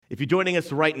If you're joining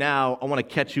us right now, I want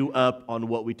to catch you up on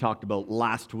what we talked about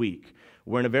last week.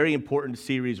 We're in a very important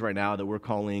series right now that we're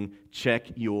calling Check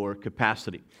Your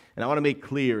Capacity. And I want to make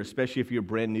clear, especially if you're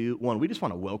brand new, one, we just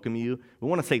want to welcome you. We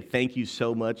want to say thank you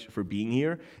so much for being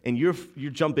here. And you're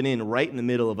jumping in right in the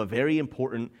middle of a very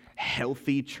important,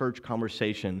 healthy church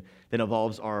conversation that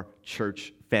involves our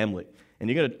church family. And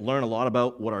you're going to learn a lot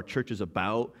about what our church is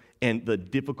about and the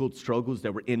difficult struggles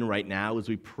that we're in right now as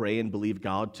we pray and believe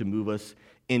God to move us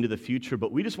into the future.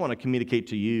 But we just want to communicate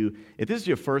to you, if this is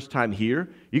your first time here,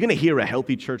 you're going to hear a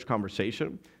healthy church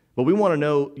conversation. But we want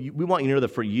you to know that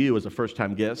for you as a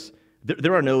first-time guest,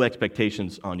 there are no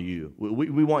expectations on you.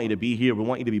 We want you to be here. We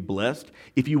want you to be blessed.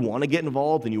 If you want to get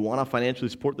involved and you want to financially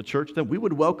support the church, then we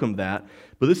would welcome that.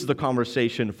 But this is the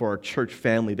conversation for our church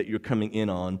family that you're coming in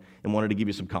on, and wanted to give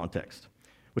you some context.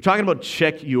 We're talking about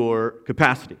check your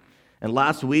capacity. And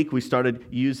last week, we started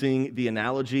using the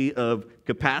analogy of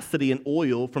capacity and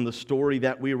oil from the story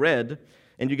that we read.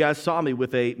 And you guys saw me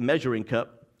with a measuring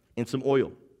cup and some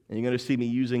oil. And you're going to see me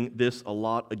using this a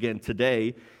lot again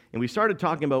today. And we started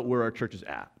talking about where our church is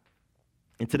at.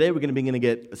 And today, we're going to begin to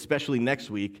get, especially next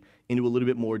week, into a little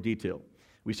bit more detail.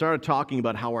 We started talking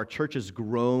about how our church has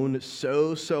grown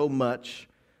so much,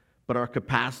 but our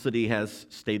capacity has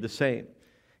stayed the same.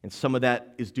 And some of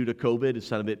that is due to COVID, and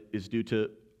some of it is due to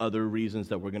other reasons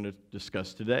that we're going to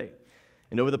discuss today.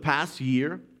 And over the past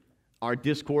year, our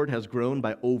Discord has grown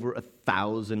by over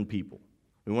 1,000 people.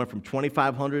 We went from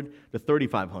 2,500 to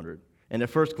 3,500. And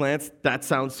at first glance, that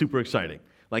sounds super exciting.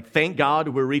 Like, thank God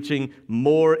we're reaching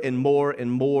more and more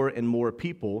and more and more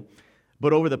people.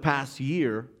 But over the past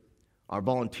year, our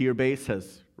volunteer base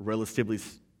has relatively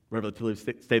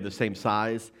stayed the same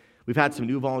size. We've had some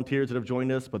new volunteers that have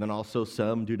joined us, but then also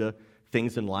some due to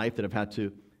things in life that have had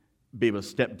to be able to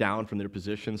step down from their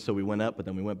positions. So we went up, but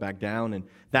then we went back down. And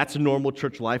that's normal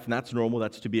church life, and that's normal.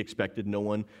 That's to be expected. No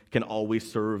one can always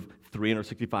serve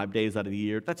 365 days out of the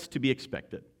year. That's to be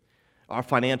expected. Our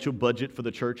financial budget for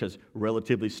the church has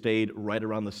relatively stayed right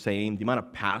around the same. The amount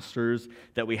of pastors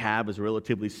that we have has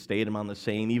relatively stayed around the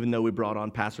same, even though we brought on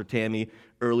Pastor Tammy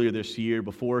earlier this year.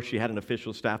 Before she had an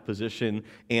official staff position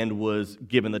and was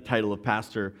given the title of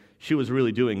pastor, she was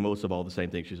really doing most of all the same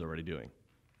things she's already doing.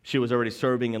 She was already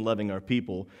serving and loving our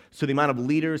people. So the amount of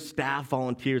leaders, staff,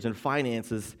 volunteers, and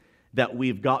finances that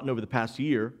we've gotten over the past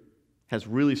year has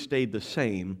really stayed the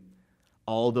same,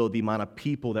 although the amount of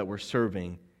people that we're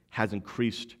serving has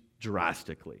increased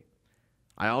drastically.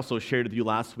 I also shared with you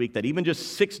last week that even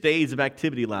just 6 days of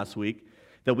activity last week,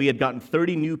 that we had gotten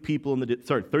 32 new people in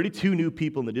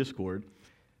the Discord,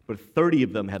 but 30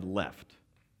 of them had left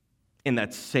in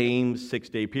that same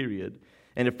 6-day period.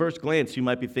 And at first glance, you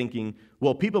might be thinking,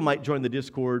 well, people might join the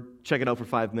Discord, check it out for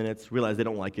 5 minutes, realize they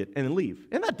don't like it, and then leave.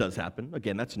 And that does happen.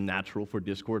 Again, that's natural for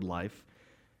Discord life.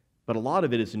 But a lot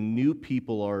of it is new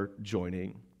people are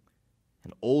joining,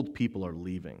 and old people are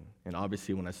leaving. And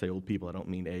obviously, when I say old people, I don't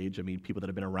mean age. I mean people that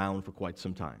have been around for quite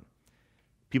some time.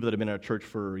 People that have been in our church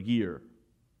for a year,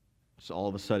 just all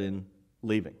of a sudden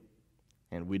leaving.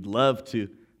 And we'd love to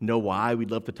know why.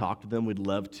 We'd love to talk to them. We'd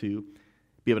love to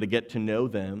be able to get to know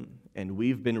them. And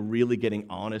we've been really getting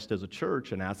honest as a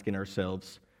church and asking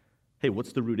ourselves, hey,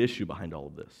 what's the root issue behind all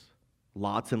of this?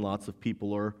 Lots and lots of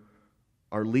people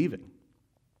are leaving.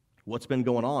 What's been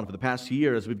going on for the past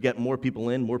year as we've got more people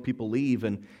in, more people leave,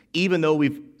 and even though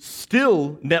we've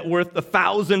still net worth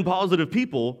 1,000 positive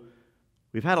people,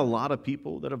 we've had a lot of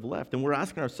people that have left. And we're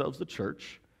asking ourselves, the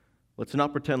church, let's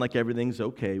not pretend like everything's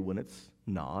okay when it's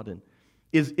not. And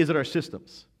is it our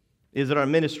systems? Is it our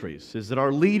ministries? Is it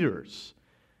our leaders?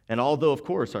 And although, of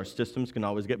course, our systems can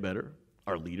always get better,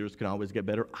 our leaders can always get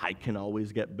better, I can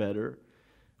always get better,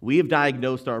 we have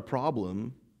diagnosed our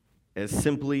problem as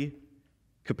simply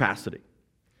capacity.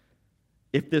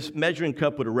 If this measuring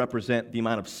cup were to represent the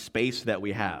amount of space that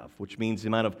we have, which means the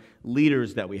amount of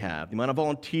leaders that we have, the amount of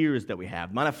volunteers that we have,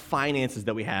 the amount of finances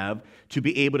that we have to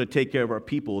be able to take care of our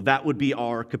people, that would be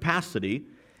our capacity.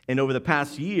 And over the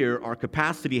past year, our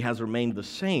capacity has remained the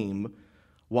same,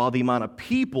 while the amount of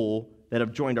people that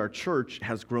have joined our church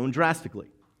has grown drastically.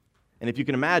 And if you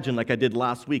can imagine, like I did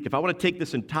last week, if I want to take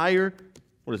this entire,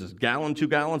 gallon, 2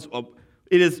 gallons?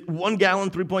 It is 1 gallon,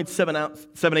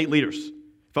 3.78 liters.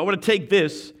 If I were to take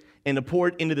this and to pour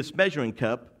it into this measuring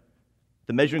cup,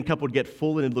 the measuring cup would get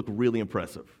full and it'd look really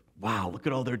impressive. Wow, look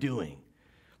at all they're doing.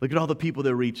 Look at all the people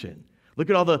they're reaching. Look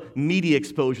at all the media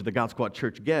exposure that God Squad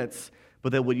Church gets.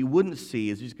 But then what you wouldn't see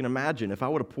is, you can imagine, if I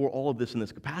were to pour all of this in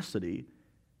this capacity,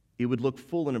 it would look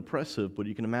full and impressive, but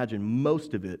you can imagine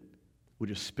most of it would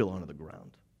just spill onto the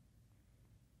ground.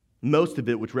 Most of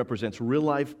it, which represents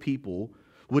real-life people,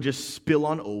 would just spill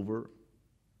on over,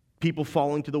 people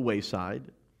falling to the wayside,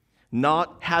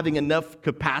 not having enough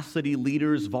capacity,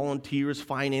 leaders, volunteers,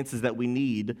 finances that we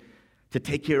need to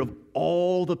take care of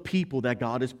all the people that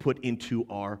God has put into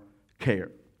our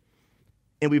care.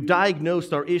 And we've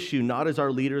diagnosed our issue not as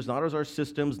our leaders, not as our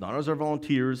systems, not as our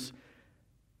volunteers,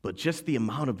 but just the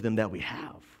amount of them that we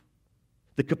have,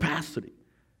 the capacity.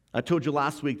 I told you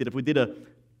last week that if we did a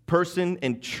person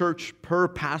and church per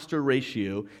pastor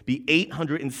ratio, be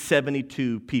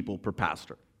 872 people per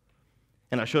pastor.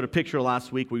 And I showed a picture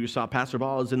last week where you saw Pastor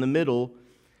Ball is in the middle,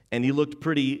 and he looked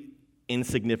pretty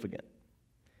insignificant.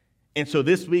 And so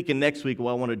this week and next week,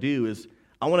 what I want to do is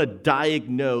I want to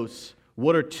diagnose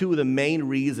what are two of the main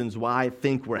reasons why I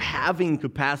think we're having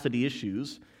capacity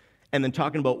issues, and then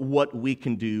talking about what we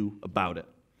can do about it.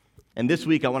 And this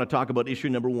week, I want to talk about issue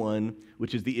number one,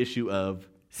 which is the issue of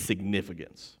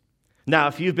significance. Now,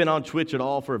 if you've been on Twitch at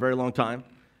all for a very long time,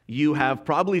 you have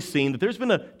probably seen that there's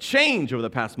been a change over the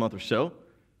past month or so.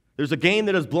 There's a game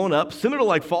that has blown up, similar to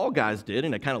like Fall Guys did,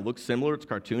 and it kind of looks similar. It's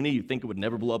cartoony. You'd think it would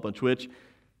never blow up on Twitch,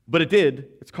 but it did.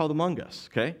 It's called Among Us,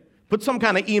 okay? Put some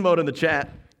kind of emote in the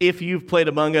chat if you've played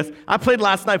Among Us. I played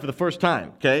last night for the first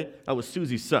time, okay? I was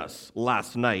Susie Sus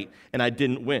last night, and I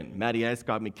didn't win. Matty Ice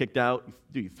got me kicked out.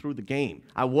 Dude, you threw the game.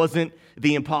 I wasn't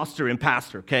the imposter,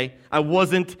 okay? I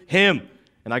wasn't him.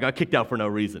 And I got kicked out for no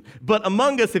reason. But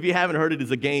Among Us, if you haven't heard it, is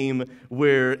a game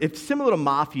where it's similar to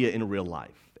Mafia in real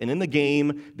life. And in the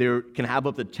game, there can have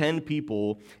up to 10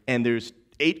 people, and there's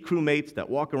 8 crewmates that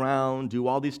walk around, do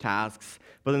all these tasks,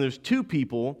 but then there's 2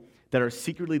 people that are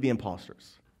secretly the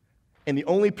imposters. And the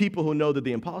only people who know that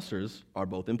the imposters are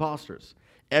both imposters.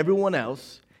 Everyone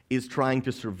else is trying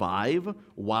to survive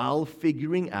while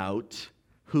figuring out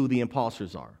who the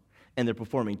imposters are. And they're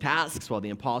performing tasks while the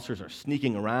imposters are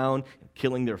sneaking around,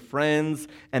 killing their friends,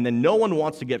 and then no one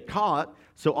wants to get caught,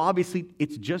 so obviously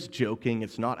it's just joking,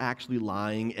 it's not actually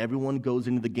lying. Everyone goes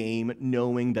into the game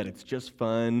knowing that it's just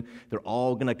fun. They're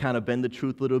all going to kind of bend the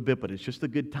truth a little bit, but it's just a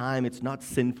good time. It's not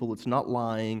sinful, it's not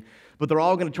lying, but they're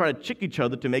all going to try to trick each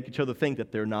other to make each other think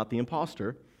that they're not the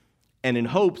imposter, and in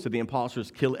hopes that the imposters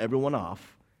kill everyone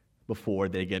off before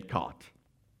they get caught.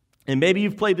 And maybe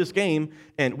you've played this game,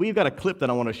 and we've got a clip that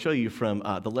I want to show you from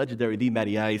the legendary The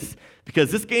Matty Ice,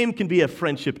 because this game can be a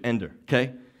friendship ender,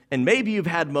 okay? And maybe you've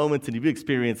had moments and you've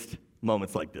experienced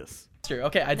moments like this.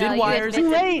 Okay, I did wires.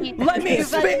 Wait, let me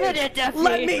speak!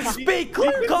 Let me speak!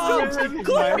 Clear comms!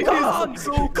 Clear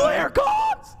comms! Clear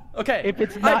comms! Okay, if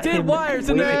it's not I did wires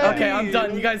in there. Okay, I'm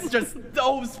done. You guys just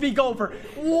speak over.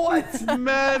 What?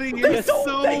 Matty is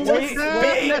so Wait in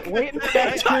the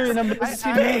back queue in the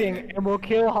emergency meeting, and we'll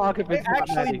kill Hawk if it's not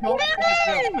Matty.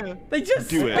 They just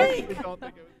speak!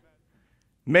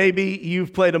 Maybe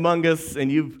you've played Among Us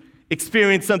and you've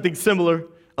experienced something similar.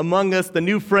 Among Us, the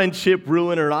new friendship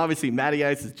ruiner, and obviously Matty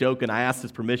Ice is joking. I asked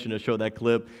his permission to show that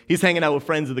clip. He's hanging out with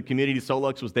friends of the community.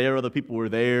 Solux was there, other people were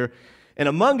there. And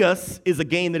Among Us is a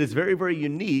game that is very, very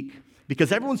unique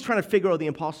because everyone's trying to figure out who the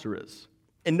imposter is.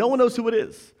 And no one knows who it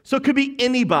is. So it could be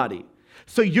anybody.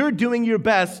 So you're doing your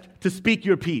best to speak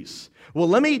your piece. Well,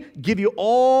 let me give you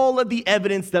all of the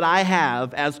evidence that I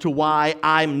have as to why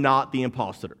I'm not the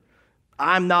imposter.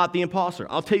 I'm not the imposter.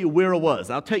 I'll tell you where I was.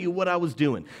 I'll tell you what I was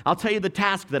doing. I'll tell you the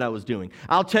task that I was doing.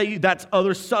 I'll tell you that's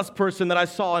other sus person that I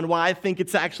saw and why I think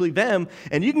it's actually them.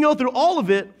 And you can go through all of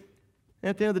it, and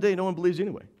at the end of the day, no one believes you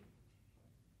anyway.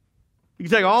 You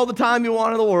can take all the time you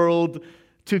want in the world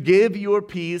to give your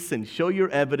piece and show your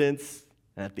evidence,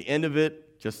 and at the end of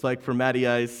it, just like for Matty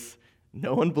Ice,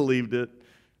 no one believed it.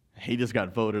 He just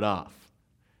got voted off.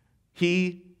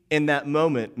 He, in that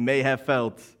moment, may have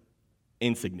felt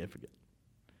insignificant.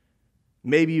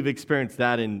 Maybe you've experienced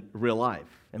that in real life.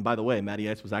 And by the way, Matty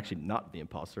Ice was actually not the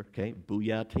imposter, okay?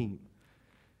 Booyah team.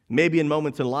 Maybe in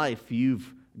moments in life,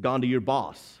 you've gone to your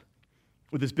boss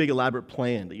with this big elaborate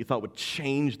plan that you thought would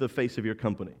change the face of your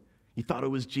company. You thought it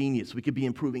was genius. We could be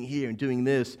improving here and doing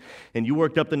this. And you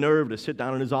worked up the nerve to sit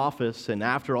down in his office, and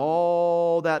after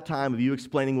all that time of you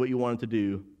explaining what you wanted to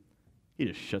do, he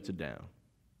just shuts it down.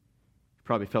 You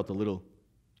probably felt a little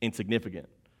insignificant.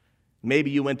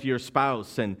 Maybe you went to your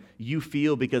spouse and you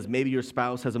feel because maybe your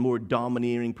spouse has a more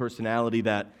domineering personality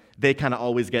that they kind of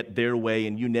always get their way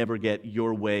and you never get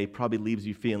your way, probably leaves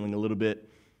you feeling a little bit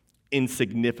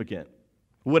insignificant.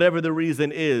 Whatever the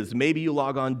reason is, maybe you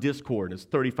log on Discord and it's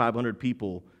 3,500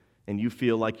 people and you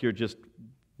feel like you're just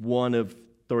one of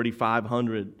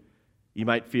 3,500. You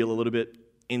might feel a little bit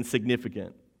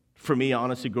insignificant. For me,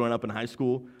 honestly, growing up in high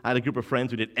school, I had a group of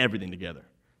friends who did everything together.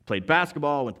 Played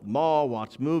basketball, went to the mall,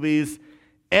 watched movies.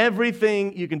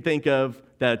 Everything you can think of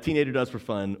that a teenager does for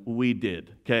fun, we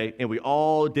did, okay? And we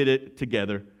all did it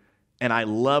together, and I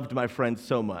loved my friends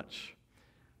so much.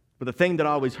 But the thing that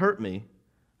always hurt me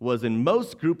was in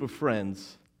most group of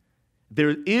friends,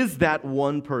 there is that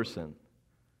one person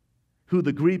who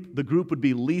the group would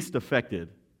be least affected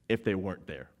if they weren't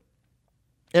there.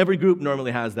 Every group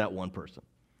normally has that one person.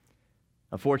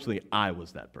 Unfortunately, I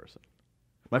was that person.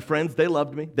 My friends, they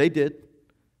loved me. They did.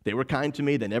 They were kind to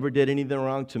me. They never did anything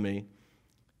wrong to me.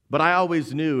 But I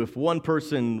always knew if one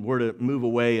person were to move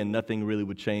away and nothing really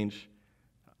would change,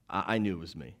 I knew it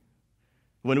was me.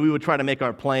 When we would try to make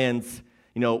our plans,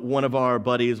 one of our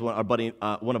buddies'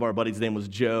 name was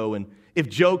Joe, and if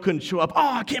Joe couldn't show up,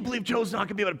 I can't believe Joe's not going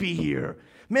to be able to be here.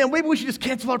 Man, maybe we should just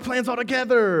cancel our plans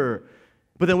altogether.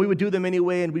 But then we would do them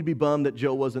anyway, and we'd be bummed that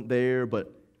Joe wasn't there.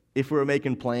 But if we were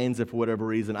making plans, if for whatever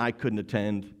reason I couldn't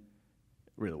attend, it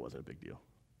really wasn't a big deal.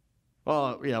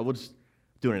 Oh, yeah, we'll just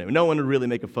do it anyway. No one would really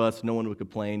make a fuss. No one would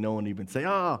complain. No one would even say,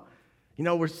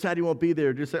 we're sad you won't be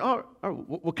there. Just say,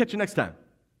 we'll catch you next time.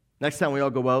 Next time we all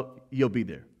go out, you'll be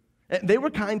there. And they were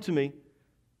kind to me,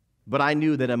 but I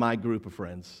knew that in my group of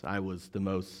friends, I was the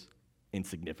most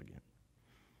insignificant.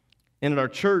 And in our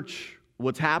church,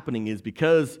 what's happening is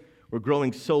because we're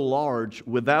growing so large,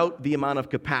 without the amount of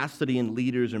capacity and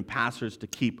leaders and pastors to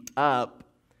keep up,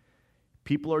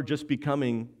 people are just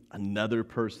becoming another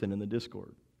person in the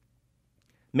Discord.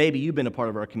 Maybe you've been a part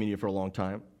of our community for a long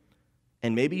time,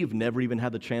 and maybe you've never even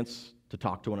had the chance to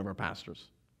talk to one of our pastors.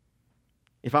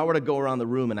 If I were to go around the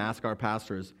room and ask our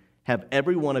pastors, have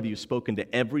every one of you spoken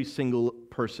to every single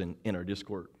person in our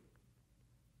Discord?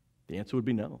 The answer would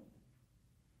be no.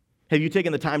 Have you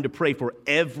taken the time to pray for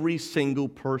every single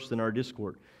person in our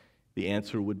Discord? The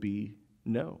answer would be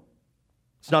no.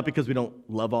 It's not because we don't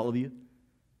love all of you.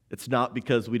 It's not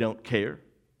because we don't care.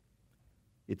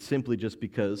 It's simply just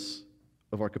because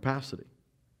of our capacity.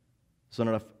 There's not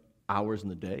enough hours in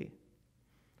the day,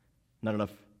 not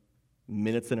enough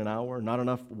minutes in an hour, not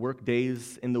enough work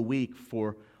days in the week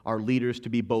for our leaders to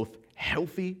be both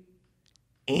healthy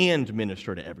and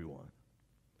minister to everyone.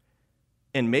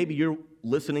 And maybe you're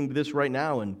listening to this right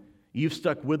now and you've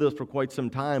stuck with us for quite some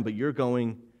time, but you're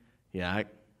going, yeah,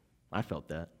 I felt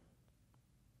that.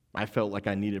 I felt like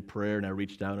I needed prayer, and I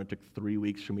reached out, and it took 3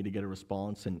 weeks for me to get a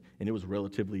response, and it was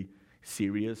relatively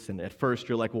serious. And at first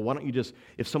you're like, well, why don't you just,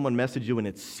 if someone messaged you and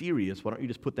it's serious, why don't you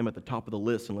just put them at the top of the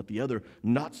list and let the other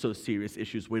not so serious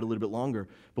issues wait a little bit longer?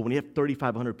 But when you have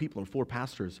 3,500 people and 4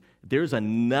 pastors, there's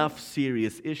enough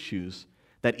serious issues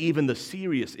that even the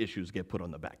serious issues get put on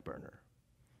the back burner.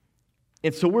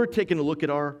 And so we're taking a look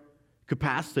at our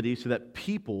capacity so that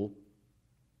people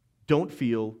don't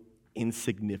feel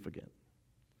insignificant.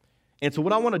 And so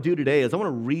what I want to do today is I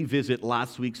want to revisit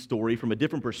last week's story from a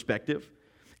different perspective,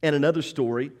 and another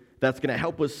story that's going to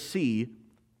help us see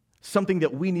something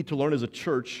that we need to learn as a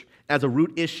church as a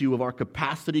root issue of our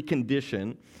capacity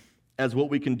condition as what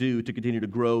we can do to continue to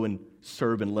grow and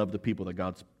serve and love the people that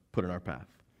God's put in our path.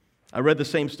 I read the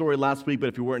same story last week, but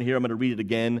if you weren't here, I'm going to read it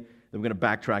again. Then we're going to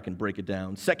backtrack and break it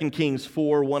down. 2 Kings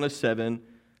 4, 1-7.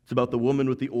 It's about the woman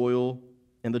with the oil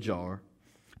and the jar.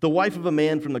 The wife of a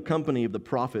man from the company of the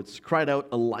prophets cried out,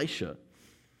 Elisha,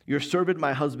 your servant,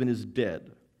 my husband, is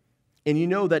dead. And you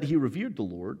know that he revered the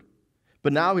Lord,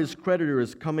 but now his creditor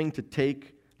is coming to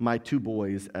take my 2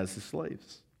 boys as his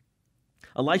slaves.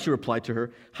 Elisha replied to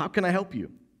her, how can I help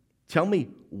you? Tell me,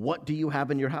 what do you have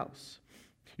in your house?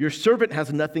 Your servant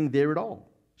has nothing there at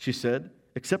all, she said,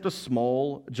 except a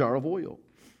small jar of oil.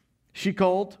 She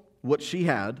called what she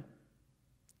had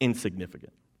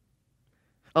insignificant.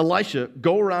 Elisha,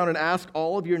 go around and ask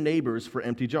all of your neighbors for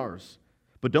empty jars,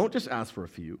 but don't just ask for a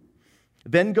few.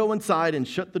 Then go inside and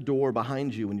shut the door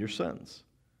behind you and your sons.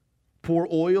 Pour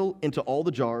oil into all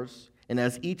the jars, and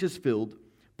as each is filled,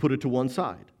 put it to one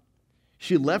side.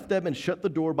 She left them and shut the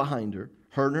door behind her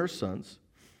and her sons.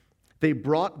 They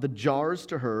brought the jars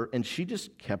to her, and she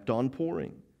just kept on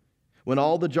pouring. When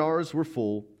all the jars were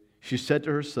full, she said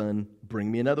to her son,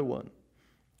 bring me another one.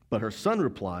 But her son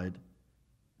replied,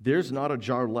 there's not a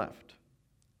jar left.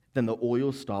 Then the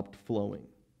oil stopped flowing.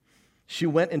 She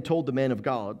went and told the man of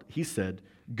God. He said,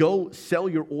 go sell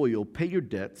your oil, pay your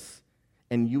debts,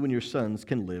 and you and your sons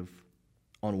can live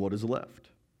on what is left.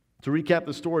 To recap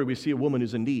the story, we see a woman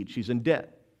who's in need. She's in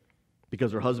debt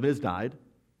because her husband has died,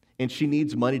 and she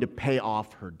needs money to pay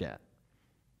off her debt.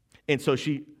 And so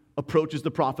she approaches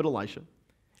the prophet Elisha.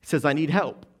 He says, I need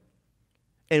help.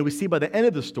 And we see by the end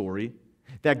of the story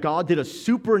that God did a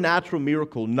supernatural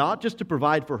miracle, not just to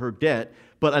provide for her debt,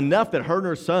 but enough that her and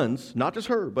her sons, not just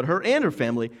her, but her and her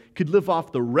family, could live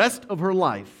off the rest of her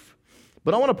life.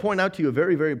 But I want to point out to you a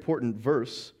very, very important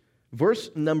verse. Verse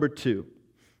number 2.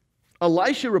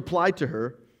 Elisha replied to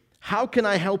her, how can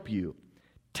I help you?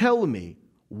 Tell me,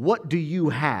 what do you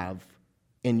have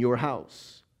in your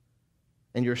house?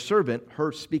 And your servant,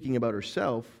 her speaking about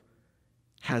herself,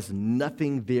 has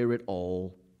nothing there at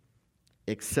all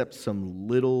except some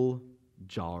little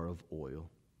jar of oil.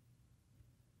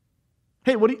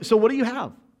 Hey, what do you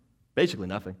have? Basically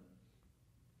nothing.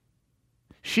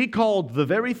 She called the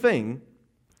very thing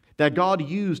that God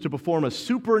used to perform a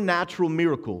supernatural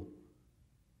miracle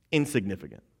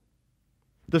insignificant.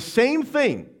 The same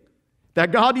thing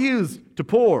that God used to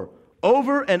pour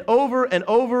over and over and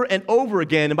over and over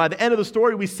again. And by the end of the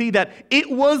story, we see that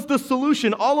it was the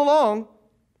solution all along.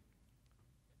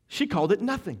 She called it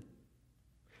nothing.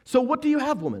 So what do you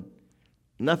have, woman?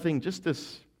 Nothing, just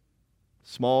this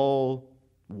small,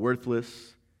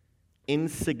 worthless,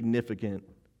 insignificant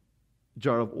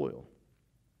jar of oil.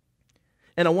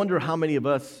 And I wonder how many of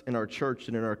us in our church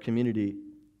and in our community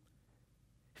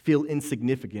feel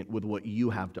insignificant with what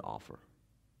you have to offer.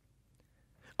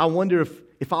 I wonder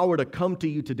if I were to come to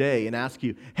you today and ask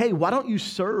you, hey, why don't you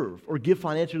serve or give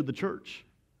financially to the church?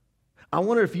 I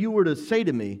wonder if you were to say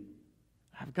to me,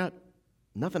 I've got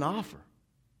nothing to offer.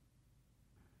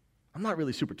 I'm not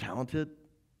really super talented.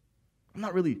 I'm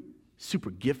not really super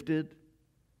gifted.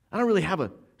 I don't really have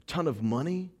a ton of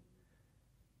money.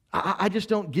 I just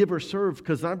don't give or serve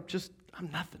because I'm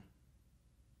nothing.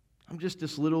 I'm just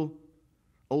this little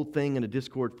old thing in a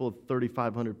Discord full of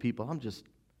 3,500 people. I'm just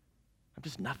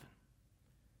nothing.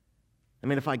 I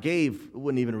mean, if I gave, it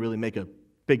wouldn't even really make a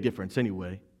big difference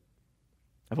anyway.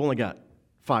 I've only got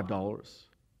 $5.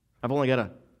 I've only got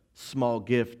a small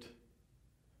gift.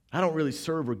 I don't really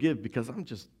serve or give because I'm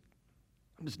just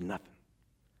nothing.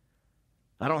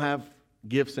 I don't have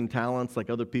gifts and talents like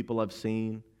other people I've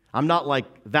seen. I'm not like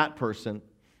that person.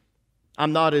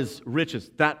 I'm not as rich as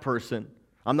that person.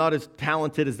 I'm not as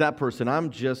talented as that person. I'm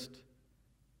just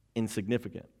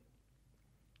insignificant.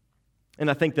 And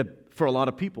I think that for a lot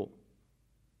of people,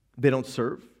 they don't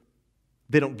serve,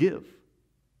 they don't give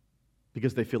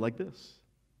because they feel like this.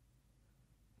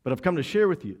 But I've come to share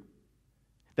with you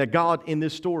that God in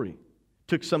this story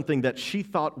took something that she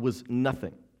thought was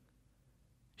nothing,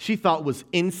 she thought was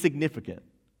insignificant,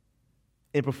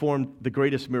 and performed the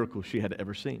greatest miracle she had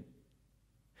ever seen.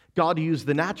 God used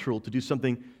the natural to do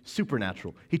something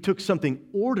supernatural. He took something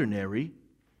ordinary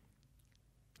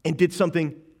and did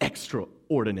something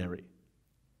extraordinary.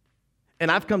 And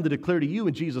I've come to declare to you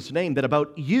in Jesus' name that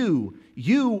about you,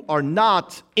 you are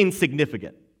not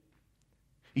insignificant.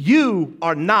 You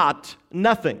are not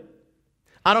nothing.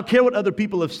 I don't care what other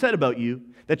people have said about you,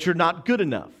 that you're not good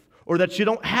enough, or that you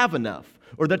don't have enough,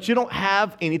 or that you don't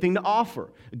have anything to offer.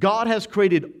 God has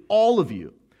created all of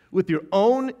you with your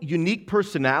own unique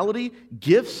personality,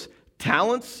 gifts,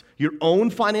 talents, your own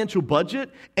financial budget,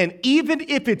 and even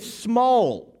if it's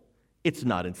small, it's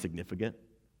not insignificant.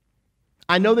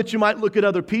 I know that you might look at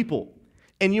other people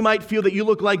and you might feel that you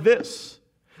look like this.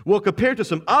 Well, compared to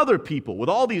some other people with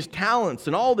all these talents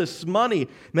and all this money,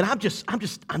 man, I'm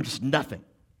just nothing.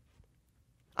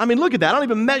 I mean, look at that. I don't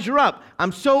even measure up.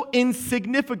 I'm so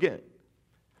insignificant.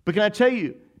 But can I tell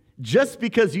you, just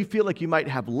because you feel like you might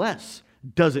have less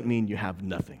doesn't mean you have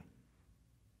nothing.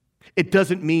 It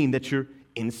doesn't mean that you're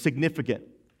insignificant.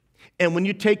 And when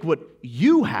you take what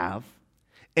you have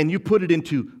and you put it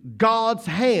into God's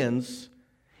hands,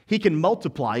 He can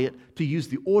multiply it to use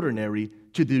the ordinary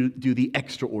to do the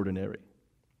extraordinary.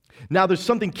 Now, there's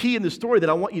something key in this story that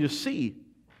I want you to see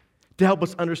to help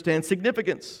us understand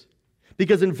significance.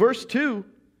 Because in verse 2,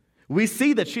 we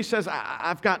see that she says,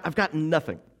 I've got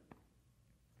nothing.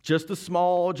 Just a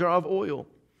small jar of oil.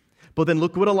 But then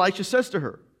look what Elisha says to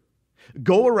her.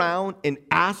 Go around and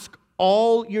ask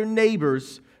all your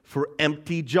neighbors for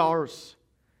empty jars.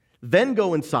 Then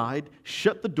go inside,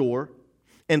 shut the door,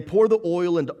 and pour the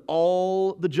oil into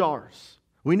all the jars.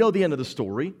 We know the end of the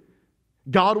story.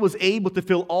 God was able to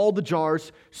fill all the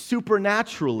jars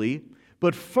supernaturally,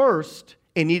 but first,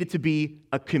 it needed to be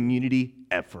a community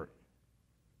effort.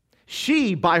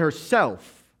 She, by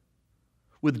herself,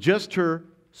 with just her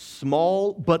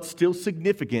small but still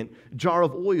significant jar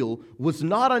of oil, was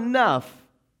not enough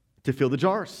to fill the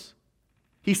jars.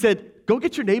 He said, go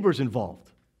get your neighbors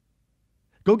involved.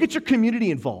 Go get your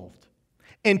community involved.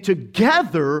 And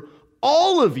together,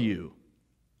 all of you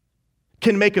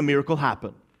can make a miracle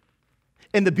happen.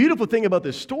 And the beautiful thing about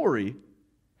this story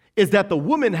is that the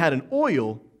woman had an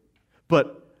oil,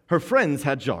 but her friends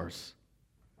had jars.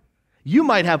 You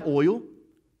might have oil.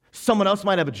 Someone else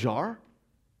might have a jar.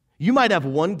 You might have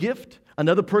one gift.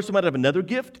 Another person might have another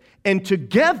gift. And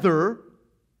together,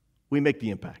 we make the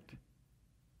impact.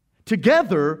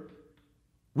 Together,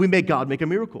 we make God make a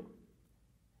miracle.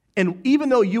 And even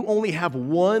though you only have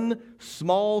one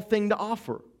small thing to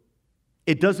offer,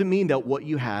 it doesn't mean that what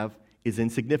you have is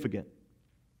insignificant.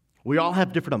 We all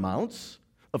have different amounts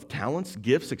of talents,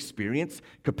 gifts, experience,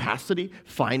 capacity,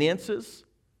 finances.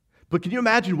 But can you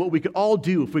imagine what we could all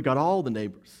do if we got all the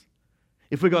neighbors?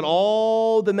 If we got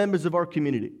all the members of our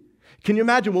community? Can you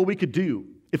imagine what we could do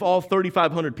if all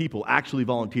 3,500 people actually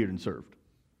volunteered and served?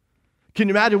 Can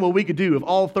you imagine what we could do if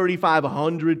all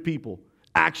 3,500 people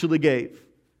actually gave?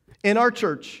 In our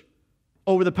church,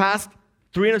 over the past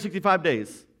 365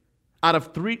 days, out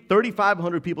of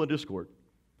 3,500 people in Discord,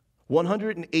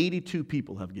 182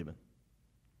 people have given.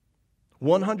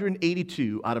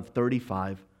 182 out of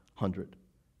 3,500.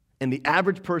 And the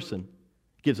average person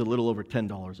gives a little over $10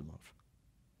 a month.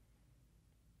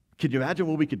 Can you imagine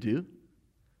what we could do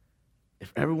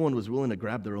if everyone was willing to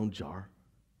grab their own jar?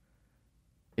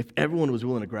 If everyone was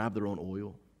willing to grab their own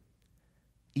oil?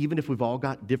 Even if we've all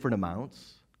got different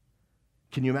amounts?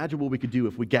 Can you imagine what we could do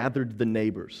if we gathered the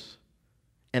neighbors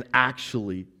and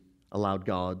actually allowed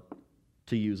God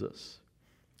to use us?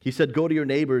 He said, go to your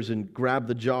neighbors and grab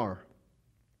the jar.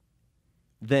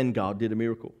 Then God did a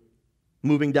miracle.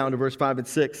 Moving down to verse 5 and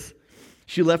 6.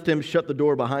 She left him, shut the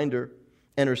door behind her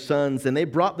and her sons, and they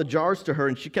brought the jars to her,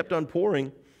 and she kept on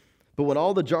pouring. But when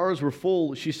all the jars were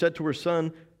full, she said to her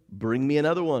son, bring me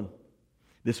another one.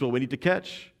 This is what we need to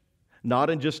catch. Not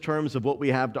in just terms of what we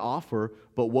have to offer,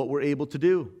 but what we're able to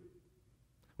do.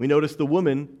 We notice the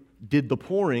woman did the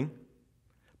pouring,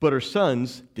 but her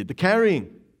sons did the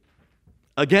carrying.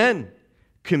 Again,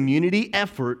 community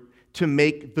effort to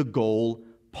make the goal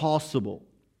possible.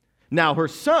 Now, her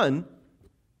son,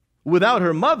 without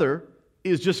her mother,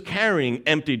 is just carrying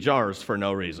empty jars for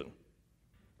no reason.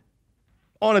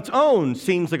 On its own,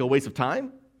 seems like a waste of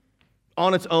time.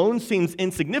 On its own, seems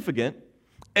insignificant.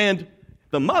 And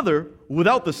the mother,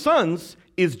 without the sons,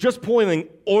 is just pouring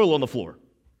oil on the floor.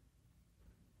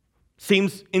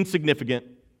 Seems insignificant,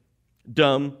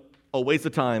 dumb, a waste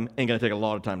of time, and going to take a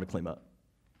lot of time to clean up.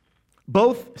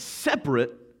 Both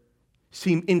separate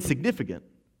seem insignificant.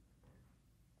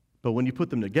 But when you put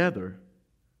them together,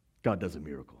 God does a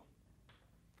miracle.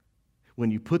 When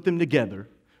you put them together,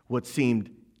 what seemed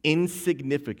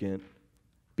insignificant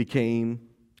became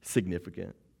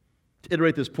significant. To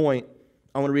iterate this point,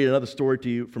 I want to read another story to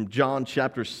you from John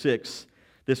chapter 6.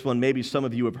 This one maybe some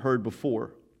of you have heard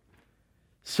before.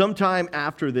 Sometime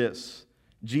after this,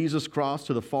 Jesus crossed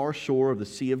to the far shore of the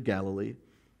Sea of Galilee,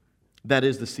 that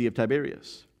is the Sea of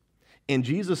Tiberias. And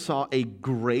Jesus saw a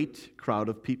great crowd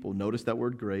of people. Notice that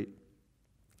word great.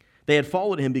 They had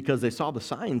followed him because they saw the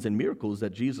signs and miracles that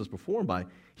Jesus performed by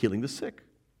healing the sick.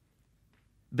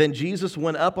 Then Jesus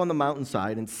went up on the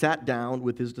mountainside and sat down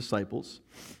with his disciples.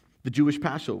 The Jewish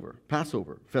Passover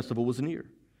festival was near.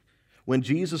 When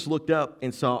Jesus looked up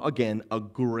and saw again a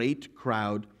great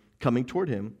crowd coming toward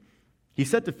him, he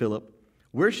said to Philip,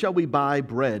 where shall we buy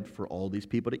bread for all these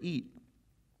people to eat?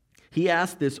 He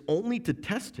asked this only to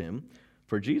test him,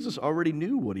 for Jesus already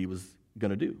knew what he was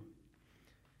going to do.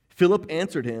 Philip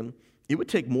answered him, it would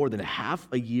take more than half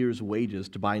a year's wages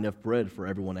to buy enough bread for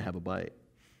everyone to have a bite.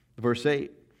 Verse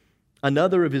 8,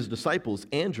 another of his disciples,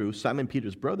 Andrew, Simon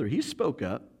Peter's brother, he spoke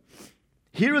up.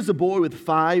 Here is a boy with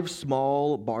 5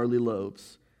 small barley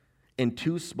loaves and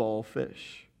 2 small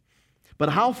fish. But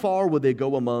how far would they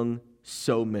go among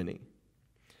so many?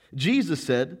 Jesus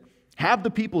said, have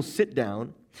the people sit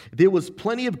down. There was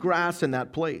plenty of grass in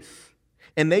that place,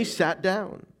 and they sat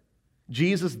down.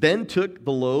 Jesus then took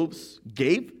the loaves,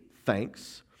 gave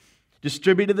thanks,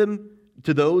 distributed them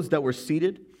to those that were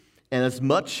seated, and as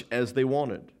much as they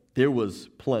wanted. There was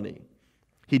plenty.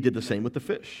 He did the same with the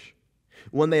fish.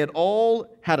 When they had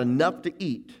all had enough to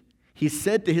eat, he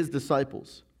said to his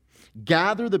disciples,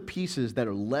 gather the pieces that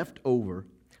are left over,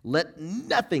 let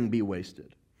nothing be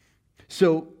wasted.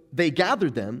 So they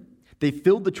gathered them. They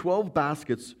filled the 12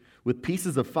 baskets with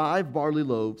pieces of 5 barley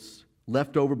loaves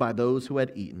left over by those who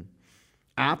had eaten.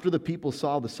 After the people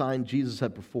saw the sign Jesus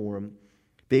had performed,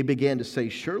 they began to say,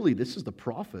 surely this is the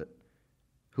prophet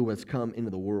who has come into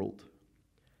the world.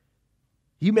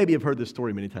 You maybe have heard this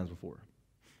story many times before.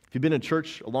 If you've been in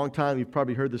church a long time, you've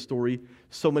probably heard this story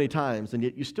so many times, and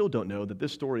yet you still don't know that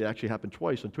this story actually happened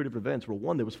twice on 2 different events, where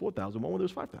one there was 4,000, one where there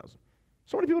was 5,000.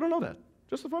 So many people don't know that.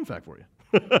 Just a fun fact for you.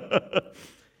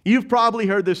 You've probably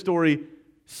heard this story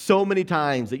so many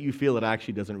times that you feel it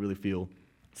actually doesn't really feel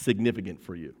significant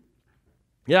for you.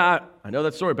 Yeah, I know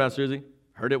that story, Pastor Izzy.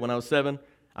 Heard it when I was 7.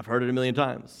 I've heard it a million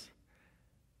times.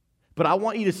 But I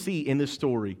want you to see in this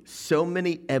story so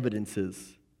many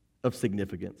evidences of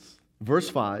significance. Verse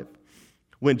 5,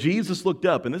 when Jesus looked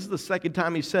up, and this is the second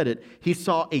time he said it, he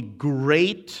saw a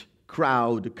great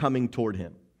crowd coming toward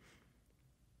him.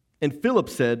 And Philip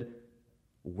said,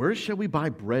 where shall we buy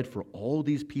bread for all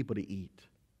these people to eat?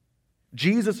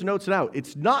 Jesus notes it out.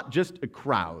 It's not just a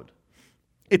crowd.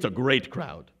 It's a great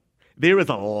crowd. There is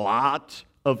a lot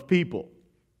of people.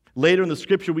 Later in the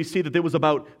scripture, we see that there was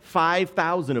about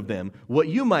 5,000 of them. What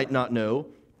you might not know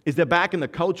is that back in the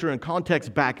culture and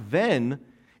context back then,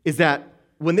 is that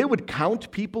when they would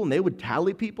count people and they would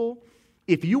tally people,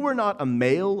 if you were not a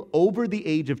male over the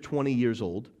age of 20 years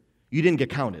old, you didn't get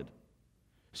counted.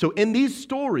 So in these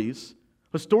stories,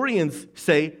 historians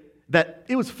say that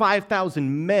it was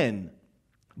 5,000 men,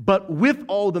 but with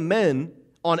all the men,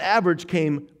 on average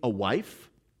came a wife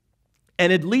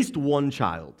and at least one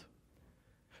child.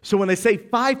 So when they say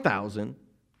 5,000,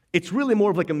 it's really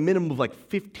more of like a minimum of like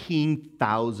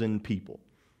 15,000 people.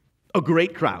 A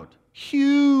great crowd,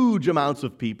 huge amounts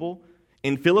of people.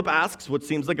 And Philip asks what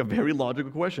seems like a very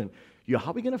logical question.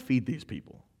 How are we going to feed these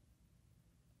people?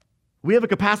 We have a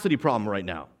capacity problem right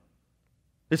now.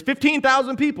 There's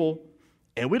 15,000 people,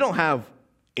 and we don't have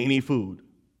any food.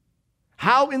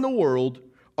 How in the world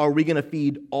are we going to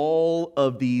feed all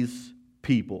of these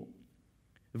people?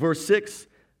 Verse 6,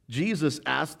 Jesus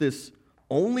asked this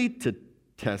only to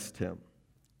test him.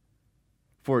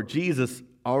 For Jesus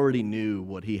already knew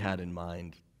what he had in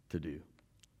mind to do.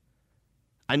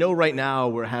 I know right now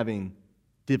we're having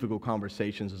difficult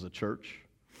conversations as a church.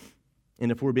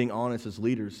 And if we're being honest as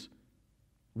leaders,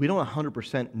 we don't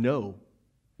 100% know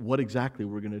what exactly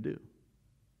we're going to do.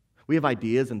 We have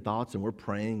ideas and thoughts, and we're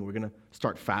praying. We're going to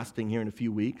start fasting here in a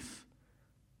few weeks.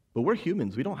 But we're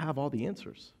humans. We don't have all the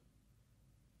answers.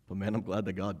 But man, I'm glad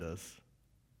that God does.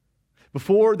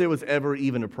 Before there was ever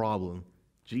even a problem,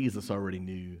 Jesus already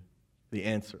knew the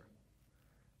answer.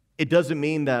 It doesn't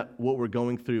mean that what we're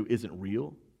going through isn't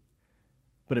real,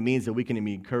 but it means that we can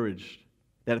be encouraged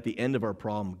that at the end of our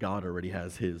problem, God already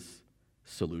has his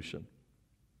solution.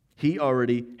 He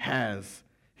already has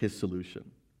his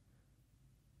solution.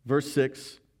 Verse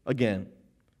 6, again,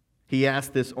 he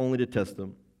asked this only to test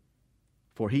them,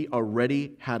 for he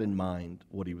already had in mind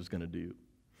what he was going to do.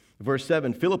 Verse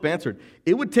 7, Philip answered,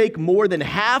 it would take more than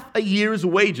half a year's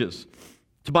wages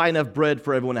to buy enough bread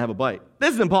for everyone to have a bite.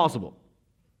 This is impossible.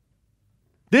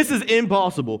 This is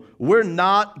impossible. We're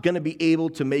not going to be able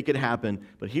to make it happen,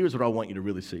 but here's what I want you to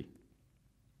really see.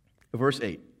 Verse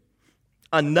 8,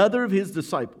 another of his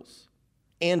disciples,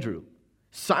 Andrew,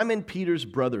 Simon Peter's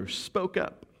brother, spoke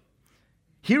up.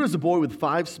 Here is a boy with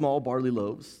 5 small barley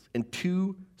loaves and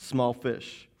 2 small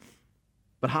fish.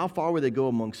 But how far would they go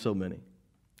among so many?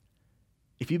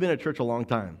 If you've been at church a long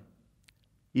time,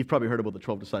 you've probably heard about the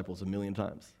 12 disciples a million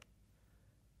times.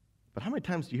 But how many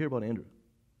times do you hear about Andrew?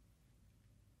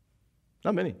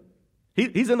 Not many.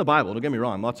 He's in the Bible, don't get me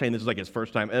wrong. I'm not saying this is like his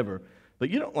first time ever. But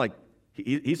you don't like,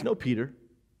 he's no Peter.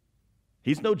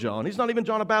 He's no John. He's not even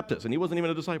John the Baptist, and he wasn't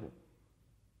even a disciple.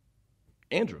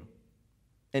 Andrew.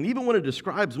 And even when it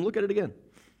describes him, look at it again.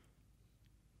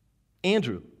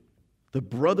 Andrew, the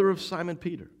brother of Simon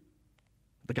Peter.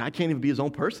 The guy can't even be his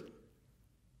own person.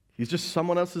 He's just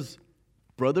someone else's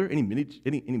brother. Any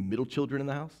middle children in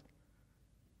the house?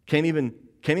 Can't even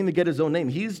get his own name.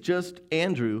 He's just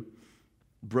Andrew,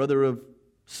 brother of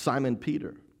Simon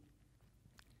Peter.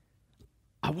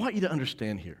 I want you to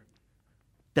understand here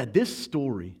that this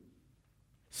story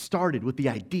started with the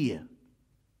idea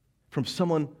from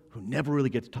someone who never really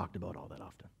gets talked about all that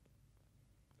often.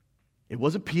 It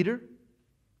wasn't Peter.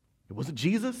 It wasn't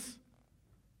Jesus.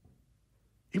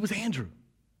 It was Andrew.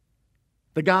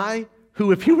 The guy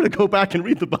who, if you were to go back and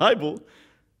read the Bible,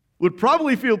 would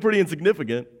probably feel pretty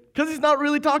insignificant because he's not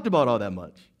really talked about all that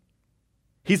much.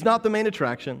 He's not the main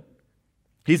attraction.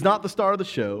 He's not the star of the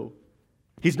show.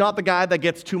 He's not the guy that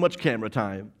gets too much camera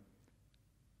time.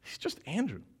 He's just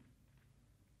Andrew,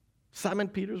 Simon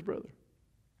Peter's brother.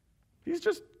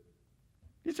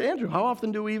 He's Andrew. How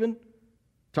often do we even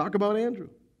talk about Andrew?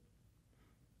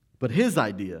 But his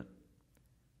idea,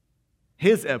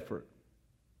 his effort,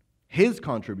 his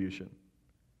contribution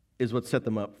is what set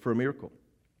them up for a miracle.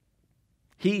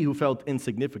 He who felt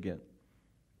insignificant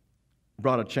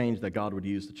brought a change that God would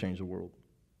use to change the world.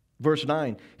 Verse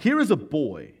 9, here is a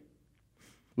boy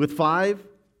with 5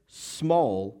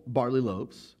 small barley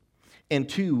loaves and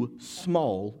 2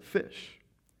 small fish.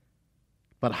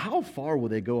 But how far will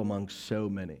they go among so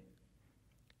many?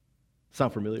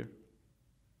 Sound familiar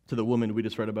to the woman we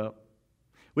just read about?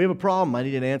 We have a problem. I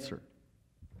need an answer.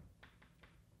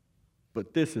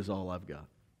 But this is all I've got.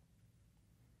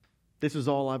 This is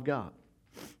all I've got.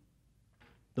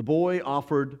 The boy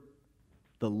offered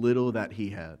the little that he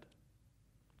had.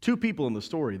 2 people in the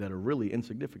story that are really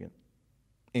insignificant.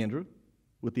 Andrew,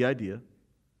 with the idea,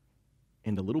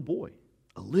 and a little boy.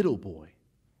 A little boy.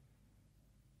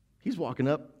 He's walking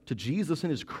up to Jesus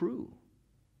and his crew.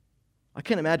 I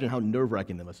can't imagine how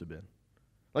nerve-wracking that must have been.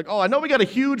 Like, oh, I know we got a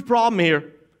huge problem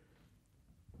here.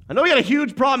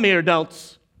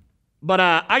 Adults. But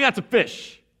I got some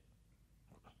fish.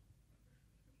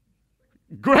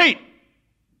 Great.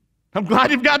 I'm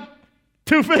glad you've got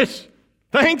 2 fish.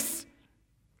 Thanks.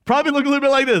 Probably look a little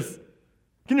bit like this.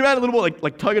 Can you imagine a little boy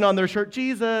like tugging on their shirt?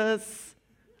 Jesus,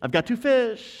 I've got 2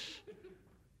 fish.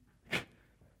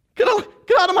 Get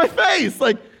out of my face.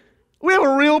 Like, we have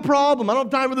a real problem. I don't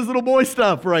have time for this little boy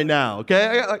stuff right now,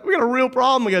 okay? We got a real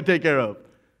problem we got to take care of.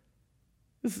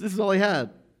 This is all he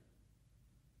had.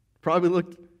 Probably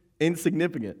looked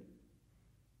insignificant.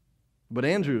 But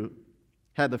Andrew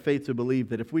had the faith to believe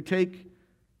that if we take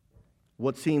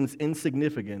what seems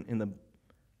insignificant in the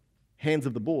hands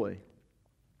of the boy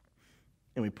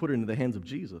and we put it into the hands of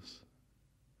Jesus,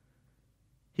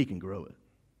 he can grow it.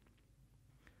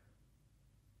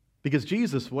 Because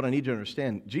Jesus, what I need you to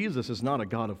understand, Jesus is not a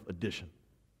God of addition.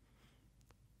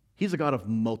 He's a God of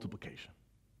multiplication.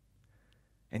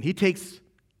 And he takes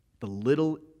the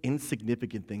little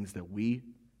insignificant things that we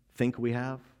think we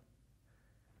have,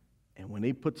 and when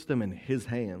he puts them in his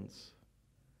hands,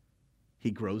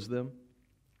 he grows them,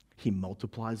 he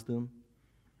multiplies them.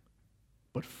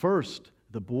 But first,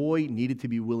 the boy needed to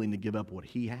be willing to give up what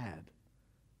he had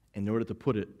in order to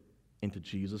put it into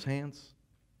Jesus' hands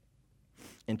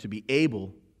and to be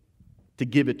able to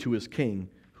give it to his king,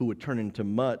 who would turn into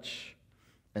much.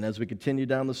 And as we continue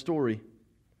down the story,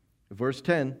 verse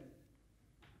 10,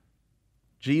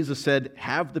 Jesus said,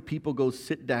 have the people go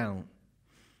sit down.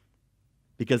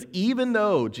 Because even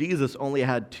though Jesus only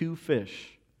had 2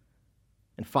 fish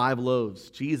and 5 loaves,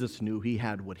 Jesus knew he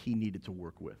had what he needed to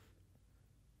work with.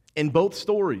 In both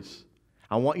stories,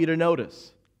 I want you to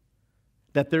notice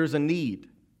that there's a need,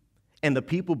 and the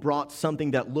people brought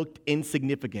something that looked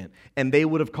insignificant, and they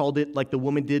would have called it, like the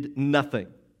woman did, nothing.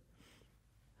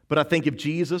 But I think if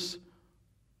Jesus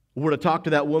were to talk to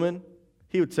that woman,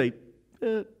 he would say,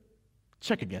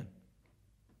 check again.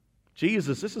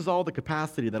 Jesus, this is all the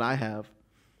capacity that I have,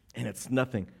 and it's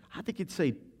nothing. I think he'd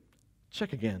say,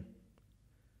 check again.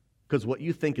 Because what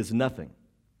you think is nothing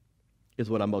is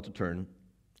what I'm about to turn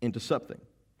into something.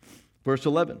 Verse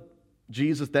 11,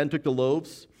 Jesus then took the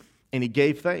loaves and he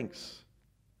gave thanks.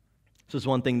 This is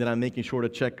one thing that I'm making sure to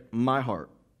check my heart.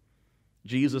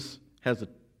 Jesus has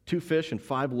 2 fish and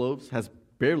 5 loaves, has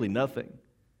barely nothing.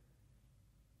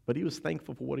 But he was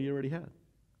thankful for what he already had.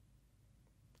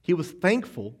 He was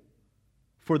thankful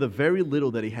for the very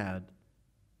little that he had,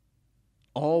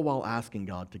 all while asking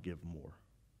God to give more.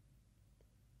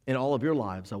 In all of your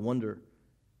lives, I wonder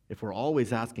if we're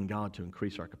always asking God to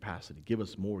increase our capacity. Give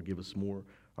us more, give us more.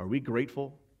 Are we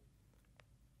grateful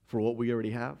for what we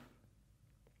already have?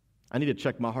 I need to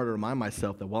check my heart and remind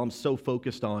myself that while I'm so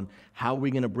focused on how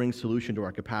we're going to bring solution to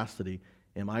our capacity,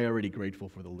 am I already grateful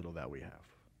for the little that we have?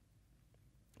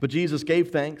 But Jesus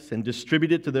gave thanks and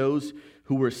distributed to those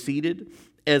who were seated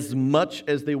as much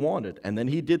as they wanted. And then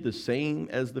he did the same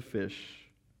as the fish.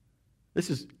 This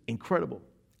is incredible.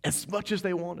 As much as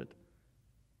they wanted.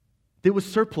 There was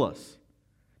surplus.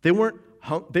 They weren't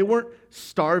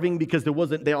starving because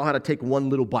they all had to take one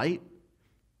little bite.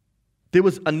 There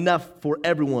was enough for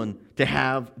everyone to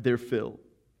have their fill.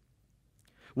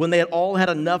 When they had all had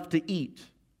enough to eat,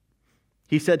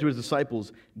 he said to his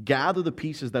disciples, gather the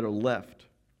pieces that are left.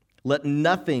 Let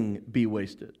nothing be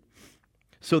wasted.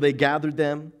 So they gathered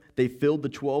them. They filled the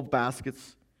 12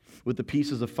 baskets with the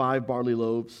pieces of 5 barley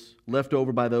loaves left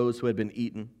over by those who had been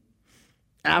eaten.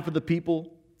 After the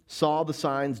people saw the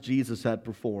signs Jesus had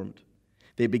performed,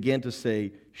 they began to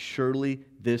say, surely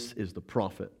this is the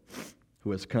prophet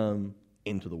who has come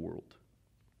into the world.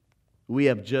 We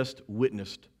have just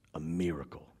witnessed a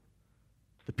miracle.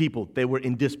 The people, they were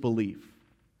in disbelief.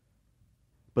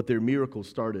 But their miracle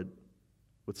started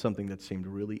with something that seemed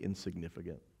really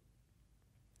insignificant.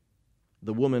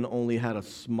 The woman only had a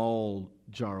small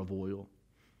jar of oil.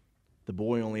 The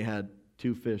boy only had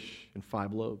 2 fish and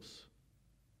 5 loaves.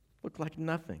 Looked like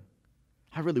nothing.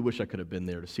 I really wish I could have been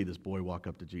there to see this boy walk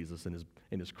up to Jesus and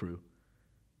his crew.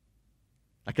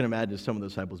 I can imagine some of the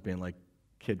disciples being like,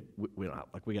 "Kid, we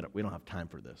don't have time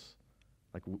for this.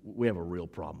 Like, we have a real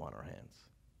problem on our hands."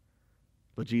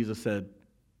 But Jesus said,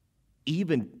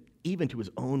 even to his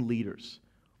own leaders,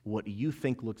 what you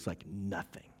think looks like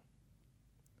nothing,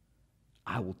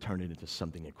 I will turn it into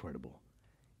something incredible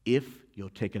if you'll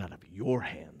take it out of your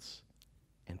hands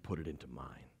and put it into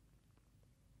mine.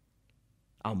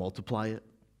 I'll multiply it,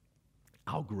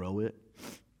 I'll grow it,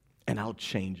 and I'll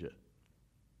change it.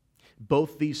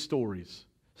 Both these stories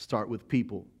start with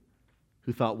people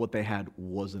who thought what they had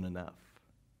wasn't enough.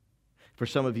 For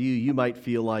some of you, you might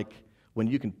feel like when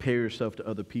you compare yourself to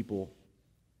other people,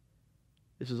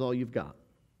 this is all you've got.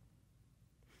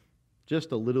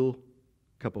 just a little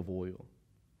cup of oil.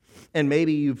 And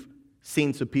maybe you've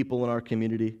seen some people in our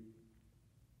community,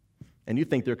 and you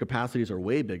think their capacities are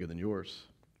way bigger than yours.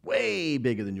 Way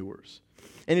bigger than yours.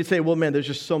 And you say, well, man, there's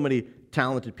just so many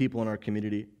talented people in our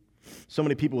community. So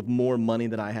many people with more money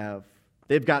than I have.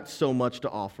 They've got so much to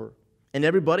offer. And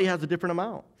everybody has a different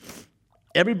amount.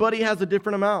 Everybody has a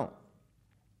different amount.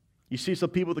 You see some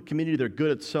people in the community, they're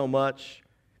good at so much.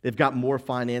 They've got more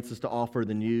finances to offer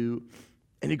than you.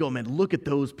 And you go, man, look at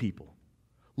those people.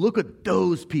 Look what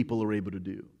those people are able to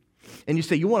do. And you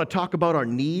say, you want to talk about our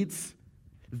needs?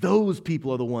 Those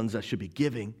people are the ones that should be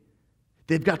giving.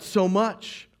 They've got so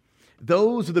much.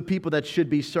 Those are the people that should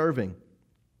be serving.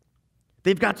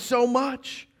 They've got so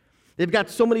much. They've got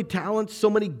so many talents, so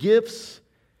many gifts,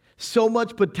 so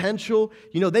much potential.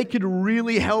 You know, they could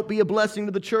really help be a blessing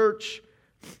to the church.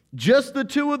 Just the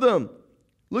two of them.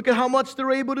 Look at how much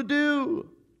they're able to do.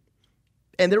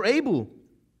 And they're able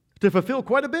to fulfill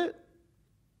quite a bit.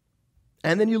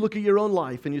 And then you look at your own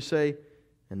life and you say,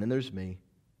 and then there's me.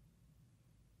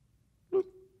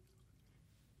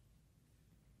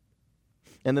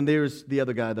 And then there's the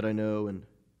other guy that I know, and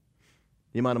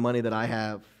the amount of money that I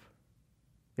have,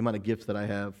 the amount of gifts that I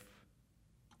have,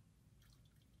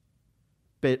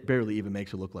 barely even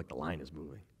makes it look like the line is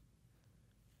moving.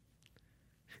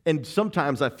 And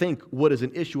sometimes I think what is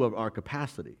an issue of our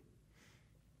capacity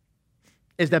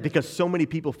is that because so many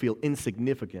people feel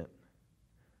insignificant,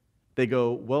 they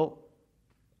go, well,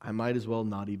 I might as well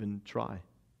not even try.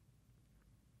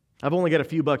 I've only got a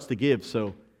few bucks to give, so,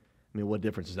 I mean, what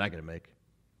difference is that going to make?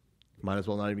 Might as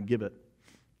well not even give it.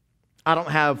 I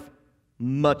don't have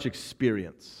much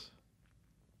experience.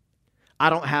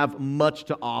 I don't have much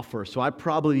to offer, so I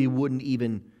probably wouldn't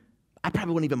even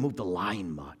move the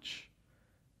line much.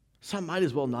 So I might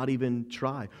as well not even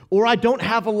try. Or I don't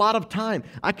have a lot of time.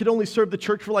 I could only serve the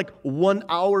church for like 1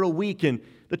 hour a week, and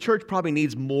the church probably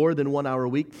needs more than 1 hour a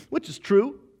week, which is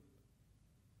true.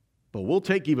 But we'll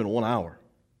take even 1 hour.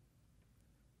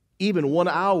 Even 1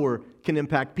 hour can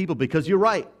impact people, because you're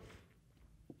right.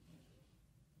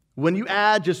 When you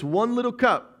add just one little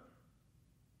cup,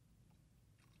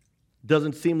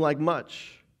 doesn't seem like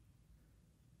much.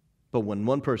 But when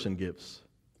one person gives,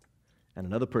 and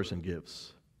another person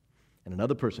gives, and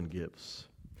another person gives,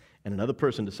 and another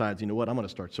person decides, you know what, I'm going to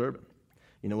start serving.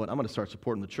 You know what, I'm going to start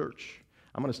supporting the church.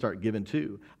 I'm going to start giving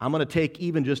too. I'm going to take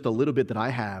even just a little bit that I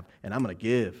have, and I'm going to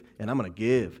give, and I'm going to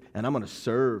give, and I'm going to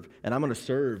serve, and I'm going to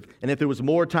serve. And if there was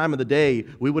more time of the day,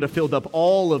 we would have filled up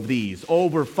all of these,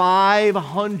 over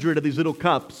 500 of these little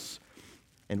cups,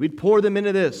 and we'd pour them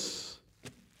into this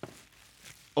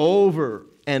over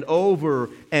and over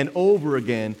and over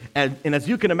again. And as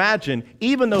you can imagine,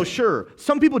 even though, sure,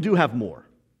 some people do have more.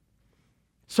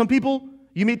 Some people,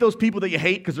 you meet those people that you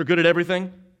hate because they're good at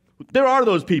everything. There are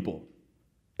those people.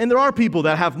 And there are people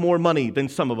that have more money than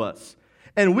some of us.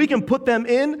 And we can put them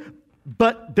in,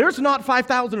 but there's not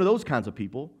 5,000 of those kinds of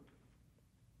people.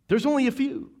 There's only a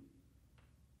few.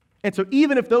 And so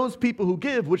even if those people who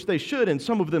give, which they should, and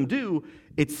some of them do,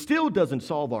 it still doesn't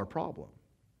solve our problem.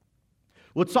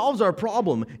 What solves our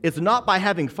problem is not by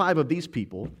having 5 of these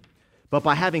people, but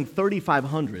by having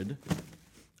 3,500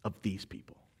 of these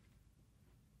people.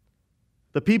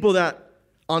 The people that,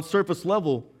 on surface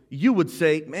level, you would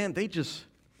say, man, they just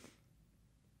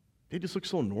look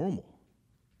so normal.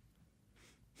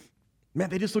 Man,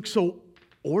 they just look so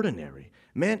ordinary.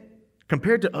 Man,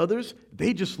 compared to others,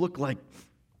 they just look like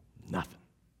nothing.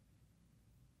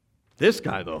 This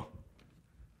guy, though,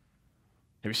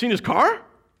 have you seen his car?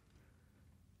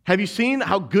 Have you seen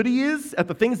how good he is at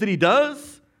the things that he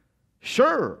does?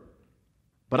 Sure.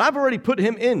 But I've already put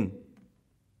him in,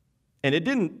 and it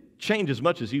didn't change as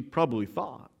much as you probably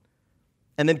thought.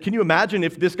 And then can you imagine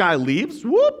if this guy leaves?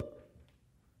 Whoop!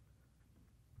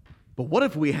 But what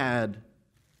if we had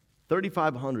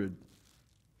 3,500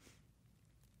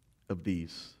 of